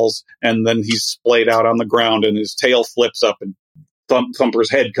and falls, and then he's splayed out on the ground and his tail flips up and Thumper's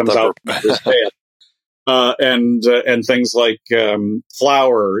head comes out of his tail. And things like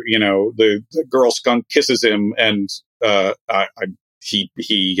Flower, the girl skunk kisses him, and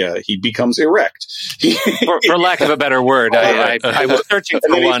he becomes erect. for lack of a better word, I was searching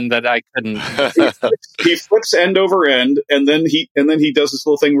for one that I couldn't. He flips end over end, and then he does this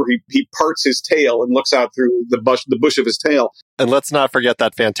little thing where he parts his tail and looks out through the bush of his tail. And let's not forget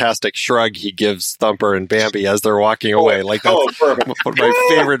that fantastic shrug he gives Thumper and Bambi as they're walking away. Like that's one of my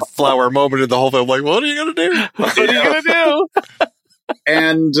favorite Flower moment in the whole film. Like, what are you going to do? What are you going to do?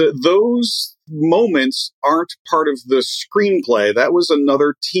 And those moments aren't part of the screenplay. That was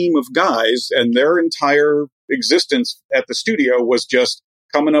another team of guys, and their entire existence at the studio was just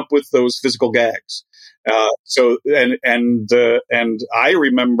coming up with those physical gags. And I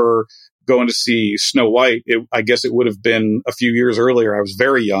remember going to see Snow White. I guess it would have been a few years earlier. I was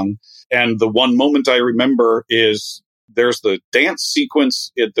very young. And the one moment I remember is there's the dance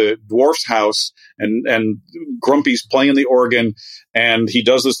sequence at the dwarf's house, and Grumpy's playing the organ, and he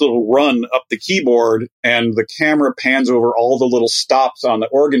does this little run up the keyboard, and the camera pans over all the little stops on the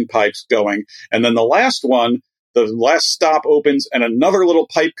organ pipes going. And then the last stop opens, and another little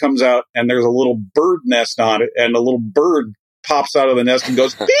pipe comes out, and there's a little bird nest on it, and a little bird pops out of the nest and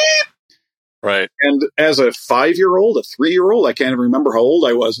goes, beep! Right. And as a 5-year-old, a 3-year-old, I can't even remember how old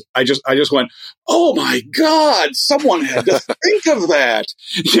I was. I just went, oh my God, someone had to think of that.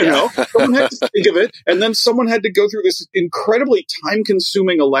 Someone had to think of it. And then someone had to go through this incredibly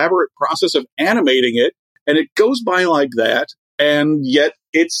time-consuming, elaborate process of animating it. And it goes by like that. And yet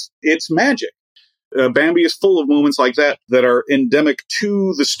it's magic. Bambi is full of moments like that are endemic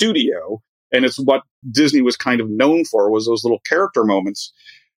to the studio. And it's what Disney was kind of known for, was those little character moments.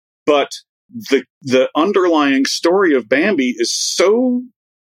 But the underlying story of Bambi is so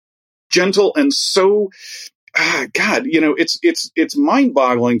gentle and so it's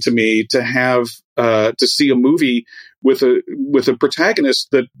mind-boggling to me to have to see a movie with a protagonist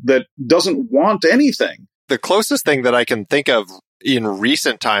that doesn't want anything. The closest thing that I can think of in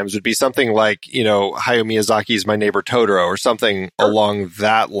recent times would be something like, Hayao Miyazaki's My Neighbor Totoro or something along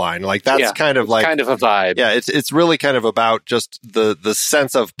that line. Like that's kind of like kind of a vibe. Yeah, it's really kind of about just the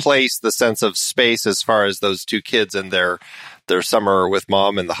sense of place, the sense of space as far as those two kids and their summer with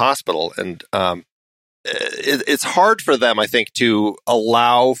mom in the hospital. And it's hard for them, I think, to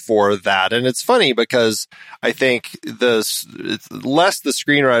allow for that. And it's funny because I think it's less the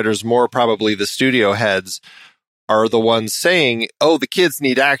screenwriters, more probably the studio heads are the ones saying, oh, the kids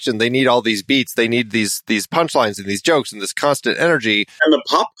need action. They need all these beats. They need these punchlines and these jokes and this constant energy. And the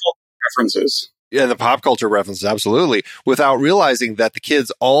pop culture references. Yeah, the pop culture references, absolutely, without realizing that the kids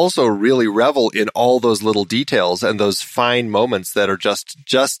also really revel in all those little details and those fine moments that are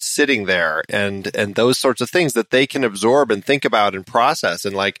just sitting there, and those sorts of things that they can absorb and think about and process.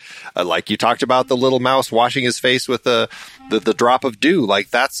 And like you talked about the little mouse washing his face with the drop of dew, like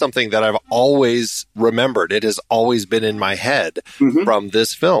that's something that I've always remembered. It has always been in my head from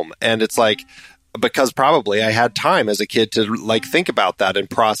this film, and it's like, because probably I had time as a kid to like think about that and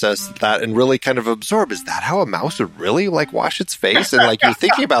process that and really kind of absorb, is that how a mouse would really like wash its face? And like you're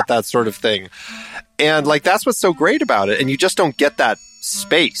thinking about that sort of thing. And like that's what's so great about it. And you just don't get that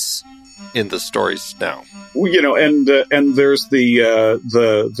space in the stories now. Well, and there's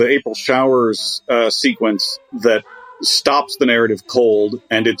the April showers sequence that stops the narrative cold,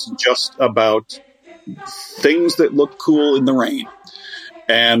 and it's just about things that look cool in the rain.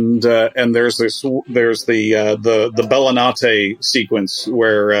 And there's the Bellinate sequence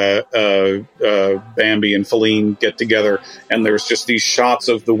where Bambi and Feline get together, and there's just these shots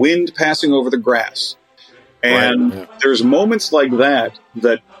of the wind passing over the grass. And there's moments like that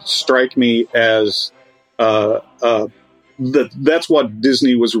strike me as that's what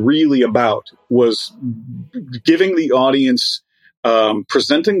Disney was really about, was giving the audience,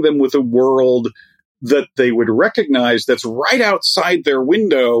 presenting them with a world that they would recognize that's right outside their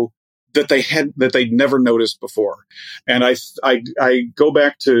window that they'd never noticed before. And I go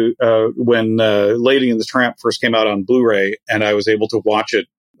back to when Lady and the Tramp first came out on Blu-ray, and I was able to watch it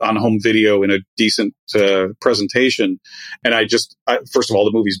on home video in a decent presentation. And first of all,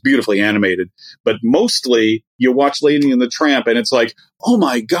 the movie's beautifully animated, but mostly you watch Lady and the Tramp and it's like, oh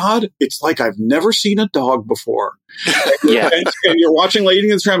my God, it's like I've never seen a dog before. and you're watching Lady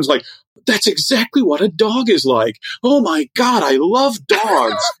and the Tramp, it's like, that's exactly what a dog is like. Oh my God, I love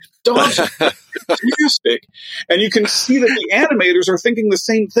dogs. Dogs are fantastic. And you can see that the animators are thinking the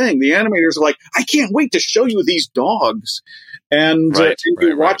same thing. The animators are like, I can't wait to show you these dogs. And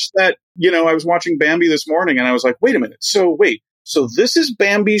you watch that, I was watching Bambi this morning and I was like, wait a minute. So this is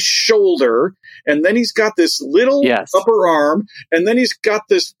Bambi's shoulder, and then he's got this little upper arm, and then he's got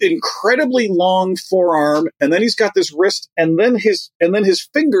this incredibly long forearm, and then he's got this wrist, and then his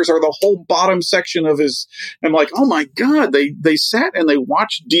fingers are the whole bottom section of his. I'm like, oh my God! They sat and they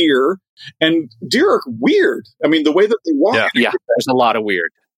watched deer, and deer are weird. I mean, the way that they walk. Yeah, there's a lot of weird.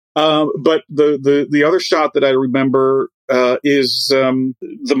 But the other shot that I remember is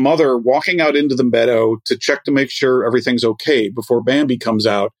the mother walking out into the meadow to check to make sure everything's okay before Bambi comes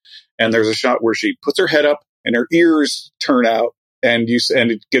out. And there's a shot where she puts her head up and her ears turn out, and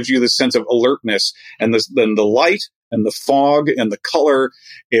it gives you this sense of alertness. And then the light and the fog and the color,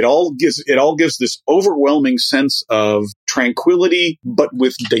 it all gives this overwhelming sense of tranquility, but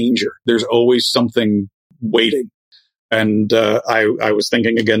with danger. There's always something waiting. And I was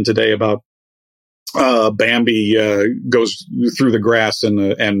thinking again today about Bambi goes through the grass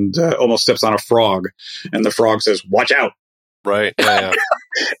and almost steps on a frog, and the frog says, "Watch out!" Right. Yeah.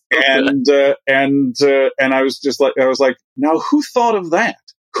 and I was like, now who thought of that?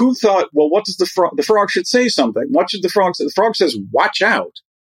 Who thought? Well, what does the frog should say something? What should the frog say? The frog says, "Watch out."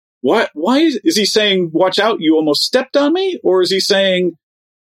 What? Why is he saying, "Watch out"? You almost stepped on me, or is he saying,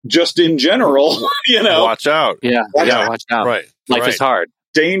 just in general, watch out. Yeah. Watch out. Right. Life is hard.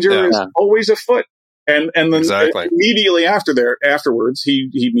 Danger is always afoot. And then exactly. Immediately afterwards,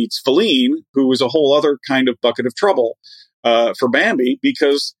 he meets Feline, who is a whole other kind of bucket of trouble for Bambi,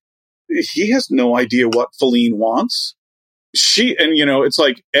 because he has no idea what Feline wants. It's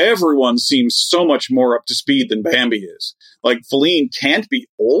like everyone seems so much more up to speed than Bambi is. Like Feline can't be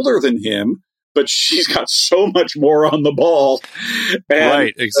older than him, but she's got so much more on the ball.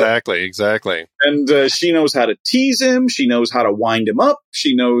 Right, exactly. And she knows how to tease him. She knows how to wind him up.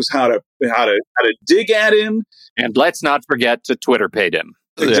 She knows how to dig at him. And let's not forget to Twitter page him.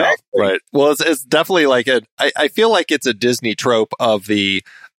 Exactly. Yeah, right. Well, it's definitely like I feel like it's a Disney trope of the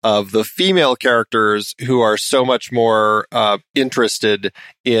of the female characters who are so much more interested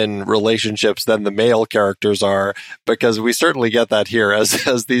in relationships than the male characters are, because we certainly get that here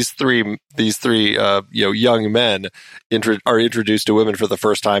as these three young men are introduced to women for the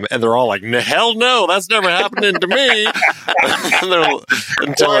first time, and they're all like, hell no, that's never happening to me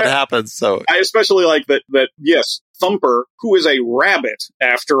until it happens. So I especially like that yes, Thumper, who is a rabbit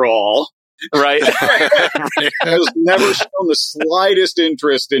after all, right, has never shown the slightest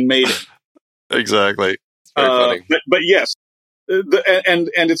interest in mating. Exactly. Very funny. But yes, and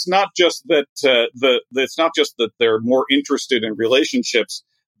it's not just that it's not just that they're more interested in relationships;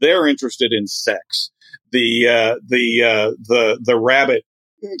 they're interested in sex. The rabbit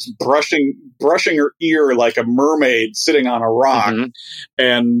brushing her ear like a mermaid sitting on a rock,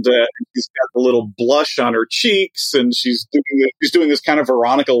 and she's got the little blush on her cheeks, and she's doing this kind of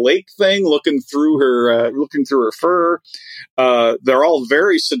Veronica Lake thing, looking through her fur. They're all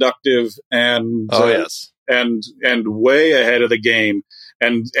very seductive and and way ahead of the game.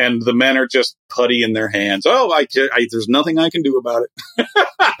 And the men are just putty in their hands. Oh, there's nothing I can do about it.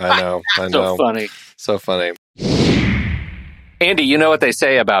 I know. So funny. Andy, you know what they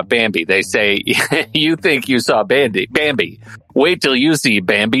say about Bambi? They say, you think you saw Bambi. Wait till you see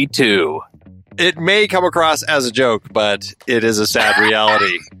Bambi 2. It may come across as a joke, but it is a sad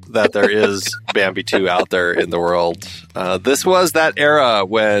reality that there is Bambi 2 out there in the world. This was that era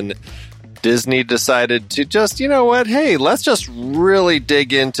when Disney decided to just, you know what, hey, let's just really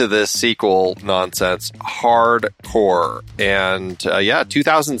dig into this sequel nonsense hardcore. And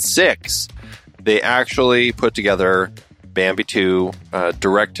 2006, they actually put together Bambi 2,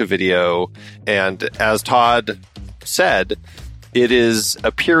 direct-to-video, and as Todd said, it is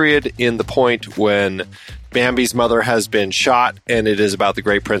a period in the point when Bambi's mother has been shot, and it is about the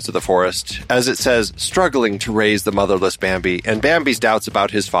great prince of the forest, as it says, struggling to raise the motherless Bambi, and Bambi's doubts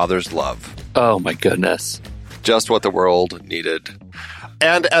about his father's love. Oh my goodness. Just what the world needed.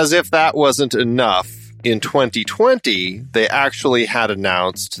 And as if that wasn't enough, in 2020, they actually had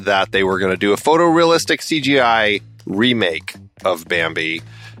announced that they were going to do a photorealistic CGI remake of Bambi.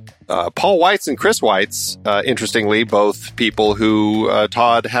 Paul Weitz and Chris Weitz, interestingly, both people who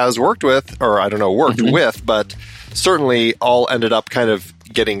Todd has worked with, or I don't know, with, but certainly all ended up kind of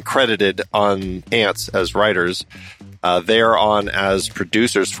getting credited on Ants as writers. They are on as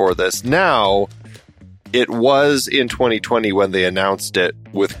producers for this. Now, it was in 2020 when they announced it.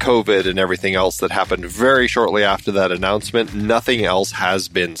 With COVID and everything else that happened very shortly after that announcement, nothing else has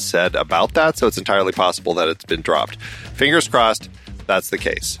been said about that, so it's entirely possible that it's been dropped. Fingers crossed, that's the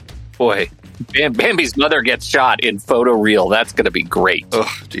case. Boy, Bambi's mother gets shot in photoreal. That's going to be great. Ugh,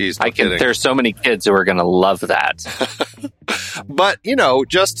 geez, there's so many kids who are going to love that. But,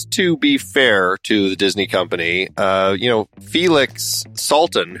 just to be fair to the Disney company, Felix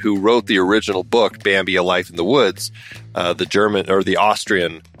Salten, who wrote the original book, Bambi, A Life in the Woods, the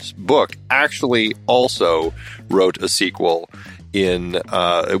Austrian book, actually also wrote a sequel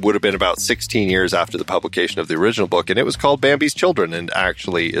it would have been about 16 years after the publication of the original book, and it was called Bambi's Children, and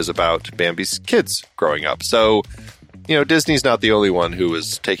actually is about Bambi's kids growing up. So, Disney's not the only one who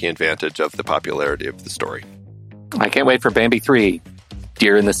was taking advantage of the popularity of the story. I can't wait for Bambi 3,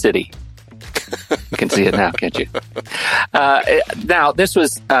 Deer in the City. You can see it now, can't you? Now, this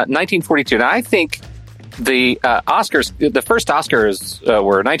was 1942, and I think the first Oscars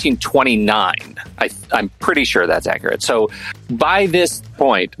were 1929. I'm pretty sure that's accurate. So by this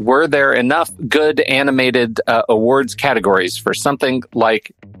point, were there enough good animated awards categories for something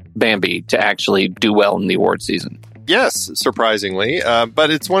like Bambi to actually do well in the award season? Yes, surprisingly. But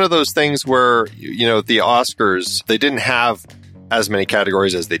it's one of those things where, the Oscars, they didn't have as many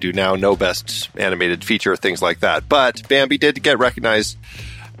categories as they do now. No best animated feature, things like that. But Bambi did get recognized,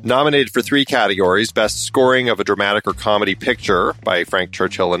 nominated for 3 categories: Best Scoring of a Dramatic or Comedy Picture by Frank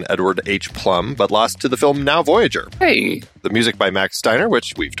Churchill and Edward H. Plum, but lost to the film Now Voyager. Hey. The music by Max Steiner,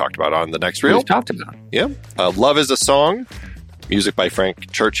 which we've talked about on the next reel. We've talked about. Yeah. Love is a Song, music by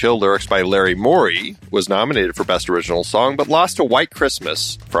Frank Churchill, lyrics by Larry Morey, was nominated for Best Original Song, but lost to White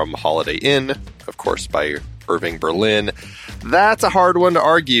Christmas from Holiday Inn, of course, by Irving Berlin. That's a hard one to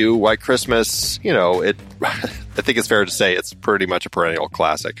argue. White Christmas, I think it's fair to say it's pretty much a perennial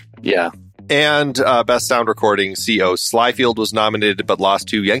classic. Yeah. And Best Sound Recording, C.O. Slyfield was nominated, but lost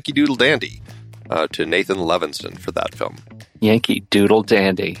to Yankee Doodle Dandy, to Nathan Levinson for that film. Yankee Doodle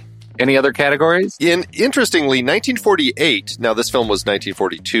Dandy. Any other categories? Interestingly, 1948, now this film was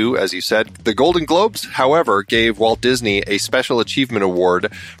 1942, as you said, the Golden Globes, however, gave Walt Disney a Special Achievement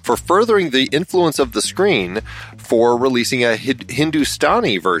Award for furthering the influence of the screen for releasing a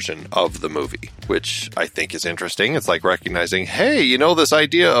Hindustani version of the movie, which I think is interesting. It's like recognizing, hey, you know, this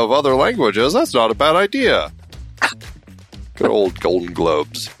idea of other languages, that's not a bad idea. Good old Golden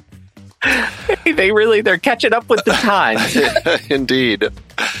Globes. They're catching up with the times. Indeed.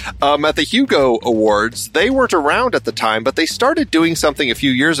 At the Hugo Awards, they weren't around at the time, but they started doing something a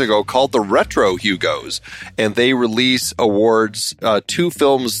few years ago called the Retro Hugos. And they release awards to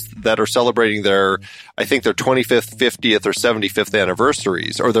films that are celebrating their 25th, 50th, or 75th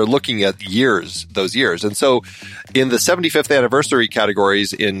anniversaries, or they're looking at those years. And so in the 75th anniversary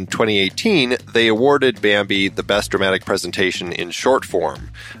categories in 2018, they awarded Bambi the Best Dramatic Presentation in Short Form,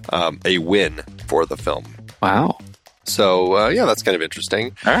 a win for the film. Wow. So, that's kind of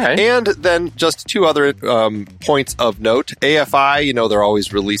interesting. All right. And then just two other points of note. AFI, they're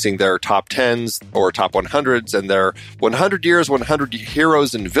always releasing their top 10s or top 100s, and their 100 Years, 100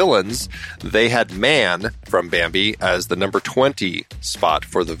 Heroes and Villains. They had Man from Bambi as the number 20 spot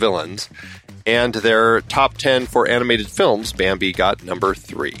for the villains. And their top 10 for animated films, Bambi got number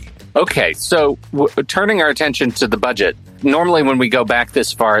 3. Okay, so turning our attention to the budget, normally when we go back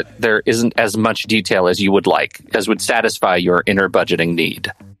this far, there isn't as much detail as you would like, as would satisfy your inner budgeting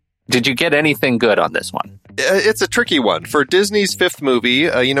need. Did you get anything good on this one? It's a tricky one. For Disney's fifth movie,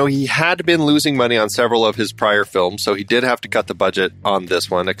 he had been losing money on several of his prior films, so he did have to cut the budget on this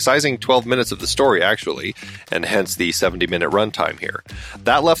one, excising 12 minutes of the story, actually, and hence the 70-minute runtime here.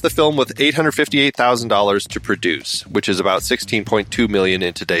 That left the film with $858,000 to produce, which is about $16.2 million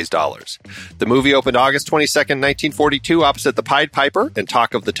in today's dollars. The movie opened August 22nd, 1942, opposite The Pied Piper and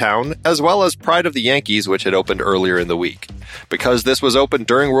Talk of the Town, as well as Pride of the Yankees, which had opened earlier in the week. Because this was opened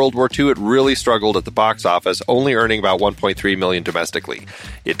during World War II, it really struggled at the box office, only earning about $1.3 million domestically.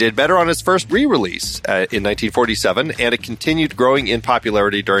 It did better on its first re-release in 1947, and it continued growing in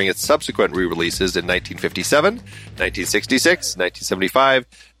popularity during its subsequent re-releases in 1957, 1966, 1975,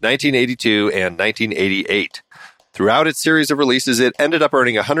 1982, and 1988. Throughout its series of releases, it ended up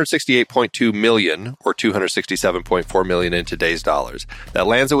earning $168.2 million, or $267.4 million in today's dollars. That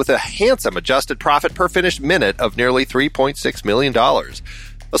lands it with a handsome adjusted profit per finished minute of nearly $3.6 million.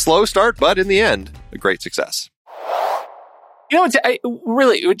 A slow start, but in the end, a great success. In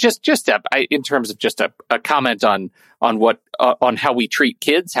terms of just a comment on how we treat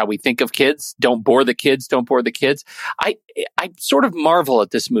kids, how we think of kids. Don't bore the kids. I sort of marvel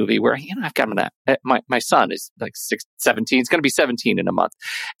at this movie where I've got my son is like 17. He's going to be 17 in a month,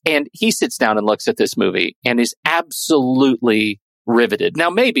 and he sits down and looks at this movie and is absolutely riveted. Now,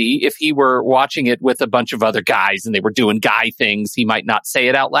 maybe if he were watching it with a bunch of other guys and they were doing guy things, he might not say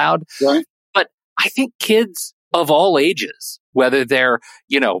it out loud. Right. But I think kids of all ages, whether they're,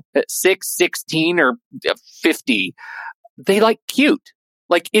 6, 16, or 50, they like cute.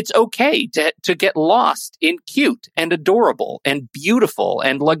 Like, it's okay to get lost in cute and adorable and beautiful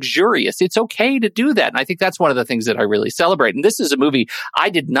and luxurious. It's okay to do that. And I think that's one of the things that I really celebrate. And this is a movie I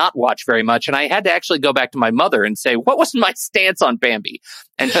did not watch very much. And I had to actually go back to my mother and say, what was my stance on Bambi?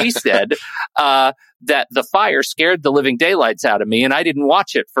 And she said that the fire scared the living daylights out of me, and I didn't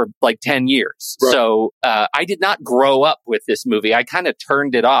watch it for like 10 years. Right. So I did not grow up with this movie. I kind of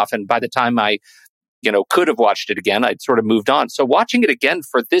turned it off. And by the time I could have watched it again, I'd sort of moved on. So watching it again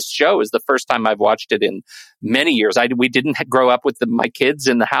for this show is the first time I've watched it in many years. We didn't grow up with my kids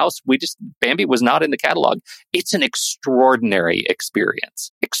in the house. Bambi was not in the catalog. It's an extraordinary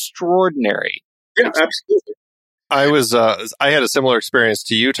experience. Extraordinary. Yeah, absolutely. I had a similar experience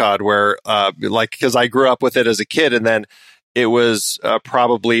to you, Todd, where because I grew up with it as a kid, and then it was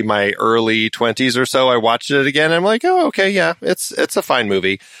probably my early 20s or so. I watched it again. And I'm like, oh, okay, yeah, it's a fine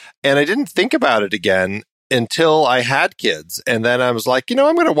movie. And I didn't think about it again until I had kids. And then I was like, I'm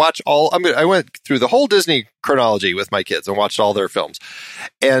going to watch I went through the whole Disney chronology with my kids and watched all their films.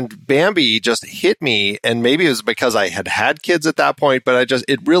 And Bambi just hit me. And maybe it was because I had kids at that point, but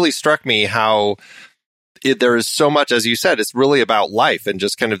it really struck me how there is so much, as you said, it's really about life and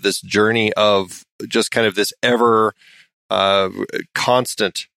just kind of this journey of just kind of this ever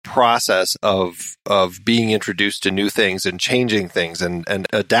constant process of being introduced to new things and changing things and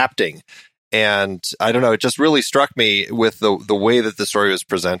adapting. And I don't know, it just really struck me with the way that the story was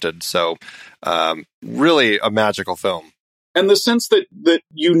presented. So really a magical film. And the sense that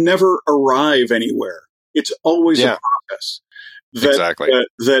you never arrive anywhere. It's always a process. Exactly.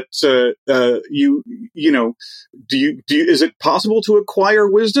 Is it possible to acquire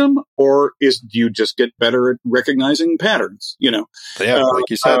wisdom, or do you just get better at recognizing patterns? Yeah, like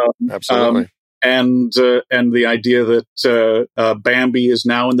you said, absolutely. And the idea that Bambi is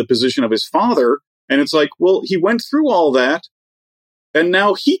now in the position of his father, and it's like, well, he went through all that, and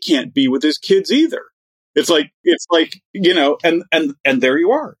now he can't be with his kids either. It's like, and there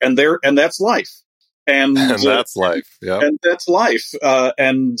you are. And that's life. And that's life. Yeah. And that's life. You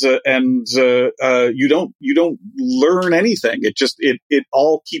don't learn anything. It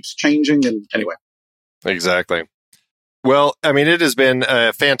all keeps changing. And anyway. Exactly. Well, I mean, it has been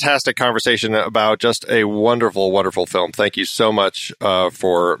a fantastic conversation about just a wonderful, wonderful film. Thank you so much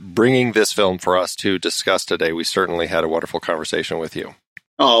for bringing this film for us to discuss today. We certainly had a wonderful conversation with you.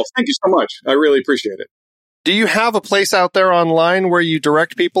 Oh, thank you so much. I really appreciate it. Do you have a place out there online where you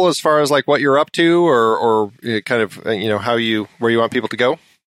direct people as far as like what you're up to or kind of, where you want people to go?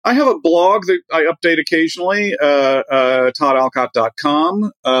 I have a blog that I update occasionally,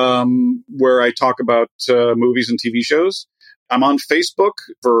 toddalcott.com, where I talk about movies and TV shows. I'm on Facebook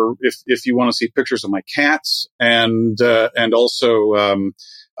for if you want to see pictures of my cats, and also I'm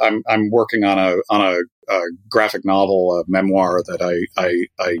working on a graphic novel, a memoir that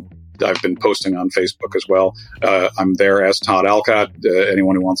I've been posting on Facebook as well. I'm there as Todd Alcott.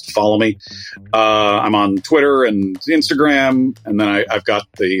 Anyone who wants to follow me, I'm on Twitter and Instagram, and then I've got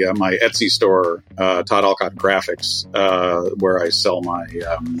my Etsy store, Todd Alcott Graphics, where I sell my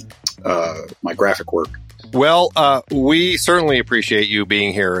graphic work. Well, we certainly appreciate you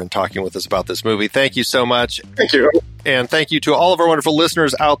being here and talking with us about this movie. Thank you so much. Thank you. And thank you to all of our wonderful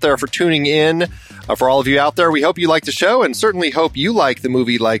listeners out there for tuning in. For all of you out there, we hope you like the show and certainly hope you like the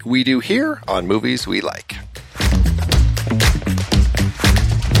movie like we do here on Movies We Like.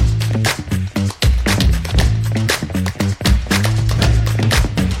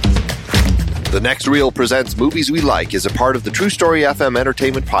 The Next Reel presents Movies We Like is a part of the True Story FM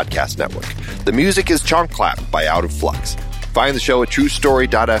Entertainment Podcast Network. The music is Chonk Clap by Out of Flux. Find the show at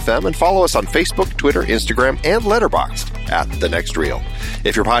truestory.fm and follow us on Facebook, Twitter, Instagram, and Letterboxd at The Next Reel.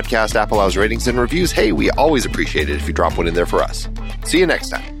 If your podcast app allows ratings and reviews, hey, we always appreciate it if you drop one in there for us. See you next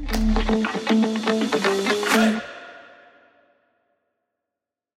time.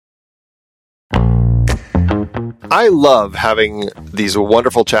 I love having these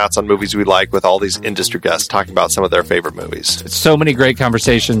wonderful chats on Movies We Like with all these industry guests talking about some of their favorite movies. So many great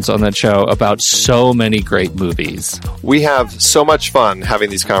conversations on that show about so many great movies. We have so much fun having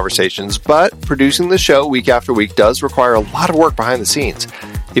these conversations, but producing the show week after week does require a lot of work behind the scenes.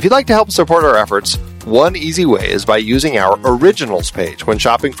 If you'd like to help support our efforts, one easy way is by using our Originals page when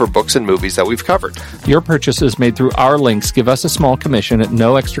shopping for books and movies that we've covered. Your purchases made through our links give us a small commission at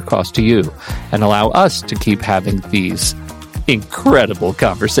no extra cost to you and allow us to keep having these incredible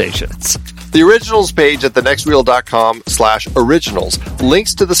conversations. The Originals page at thenextreel.com/originals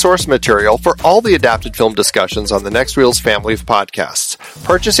links to the source material for all the adapted film discussions on the Next Reel's family of podcasts.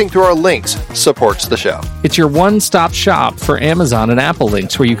 Purchasing through our links supports the show. It's your one-stop shop for Amazon and Apple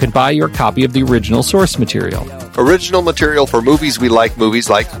links where you can buy your copy of the original source material. Original material for movies like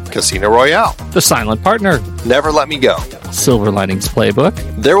Casino Royale, The Silent Partner, Never Let Me Go, Silver Linings Playbook,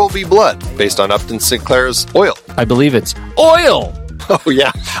 There Will Be Blood, based on Upton Sinclair's Oil. I believe it's Oil! Oh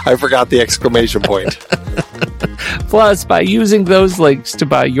yeah, I forgot the exclamation point. Plus, by using those links to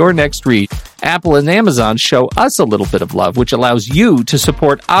buy your next read, Apple and Amazon show us a little bit of love, which allows you to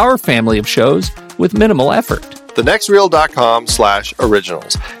support our family of shows with minimal effort.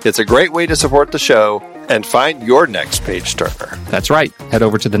 thenextreel.com/originals. It's a great way to support the show and find your next page turner. That's right. Head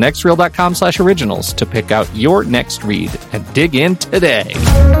over to thenextreel.com/originals to pick out your next read and dig in today.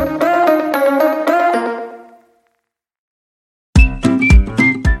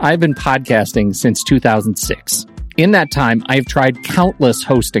 I've been podcasting since 2006. In that time, I've tried countless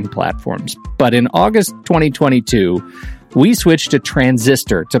hosting platforms, but in August 2022, we switched to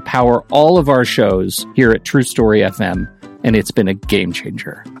Transistor to power all of our shows here at True Story FM, and it's been a game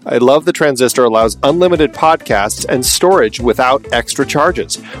changer. I love the Transistor allows unlimited podcasts and storage without extra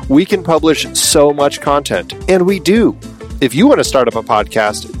charges. We can publish so much content, and we do. If you want to start up a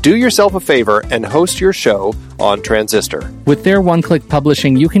podcast, do yourself a favor and host your show on Transistor. With their one-click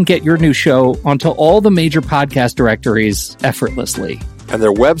publishing, you can get your new show onto all the major podcast directories effortlessly. And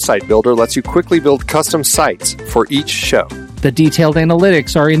their website builder lets you quickly build custom sites for each show. The detailed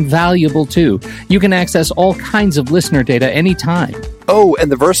analytics are invaluable too. You can access all kinds of listener data anytime. Oh,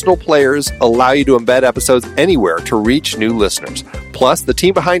 and the versatile players allow you to embed episodes anywhere to reach new listeners. Plus, the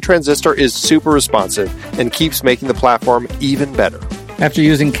team behind Transistor is super responsive and keeps making the platform even better. After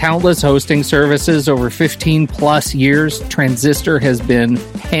using countless hosting services over 15 plus years, Transistor has been,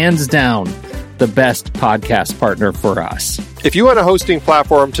 hands down, the best podcast partner for us. If you want a hosting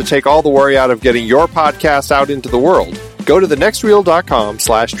platform to take all the worry out of getting your podcast out into the world, go to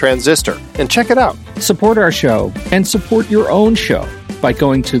thenextreel.com/transistor and check it out. Support our show and support your own show by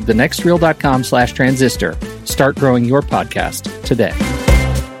going to thenextreel.com/transistor. Start growing your podcast today.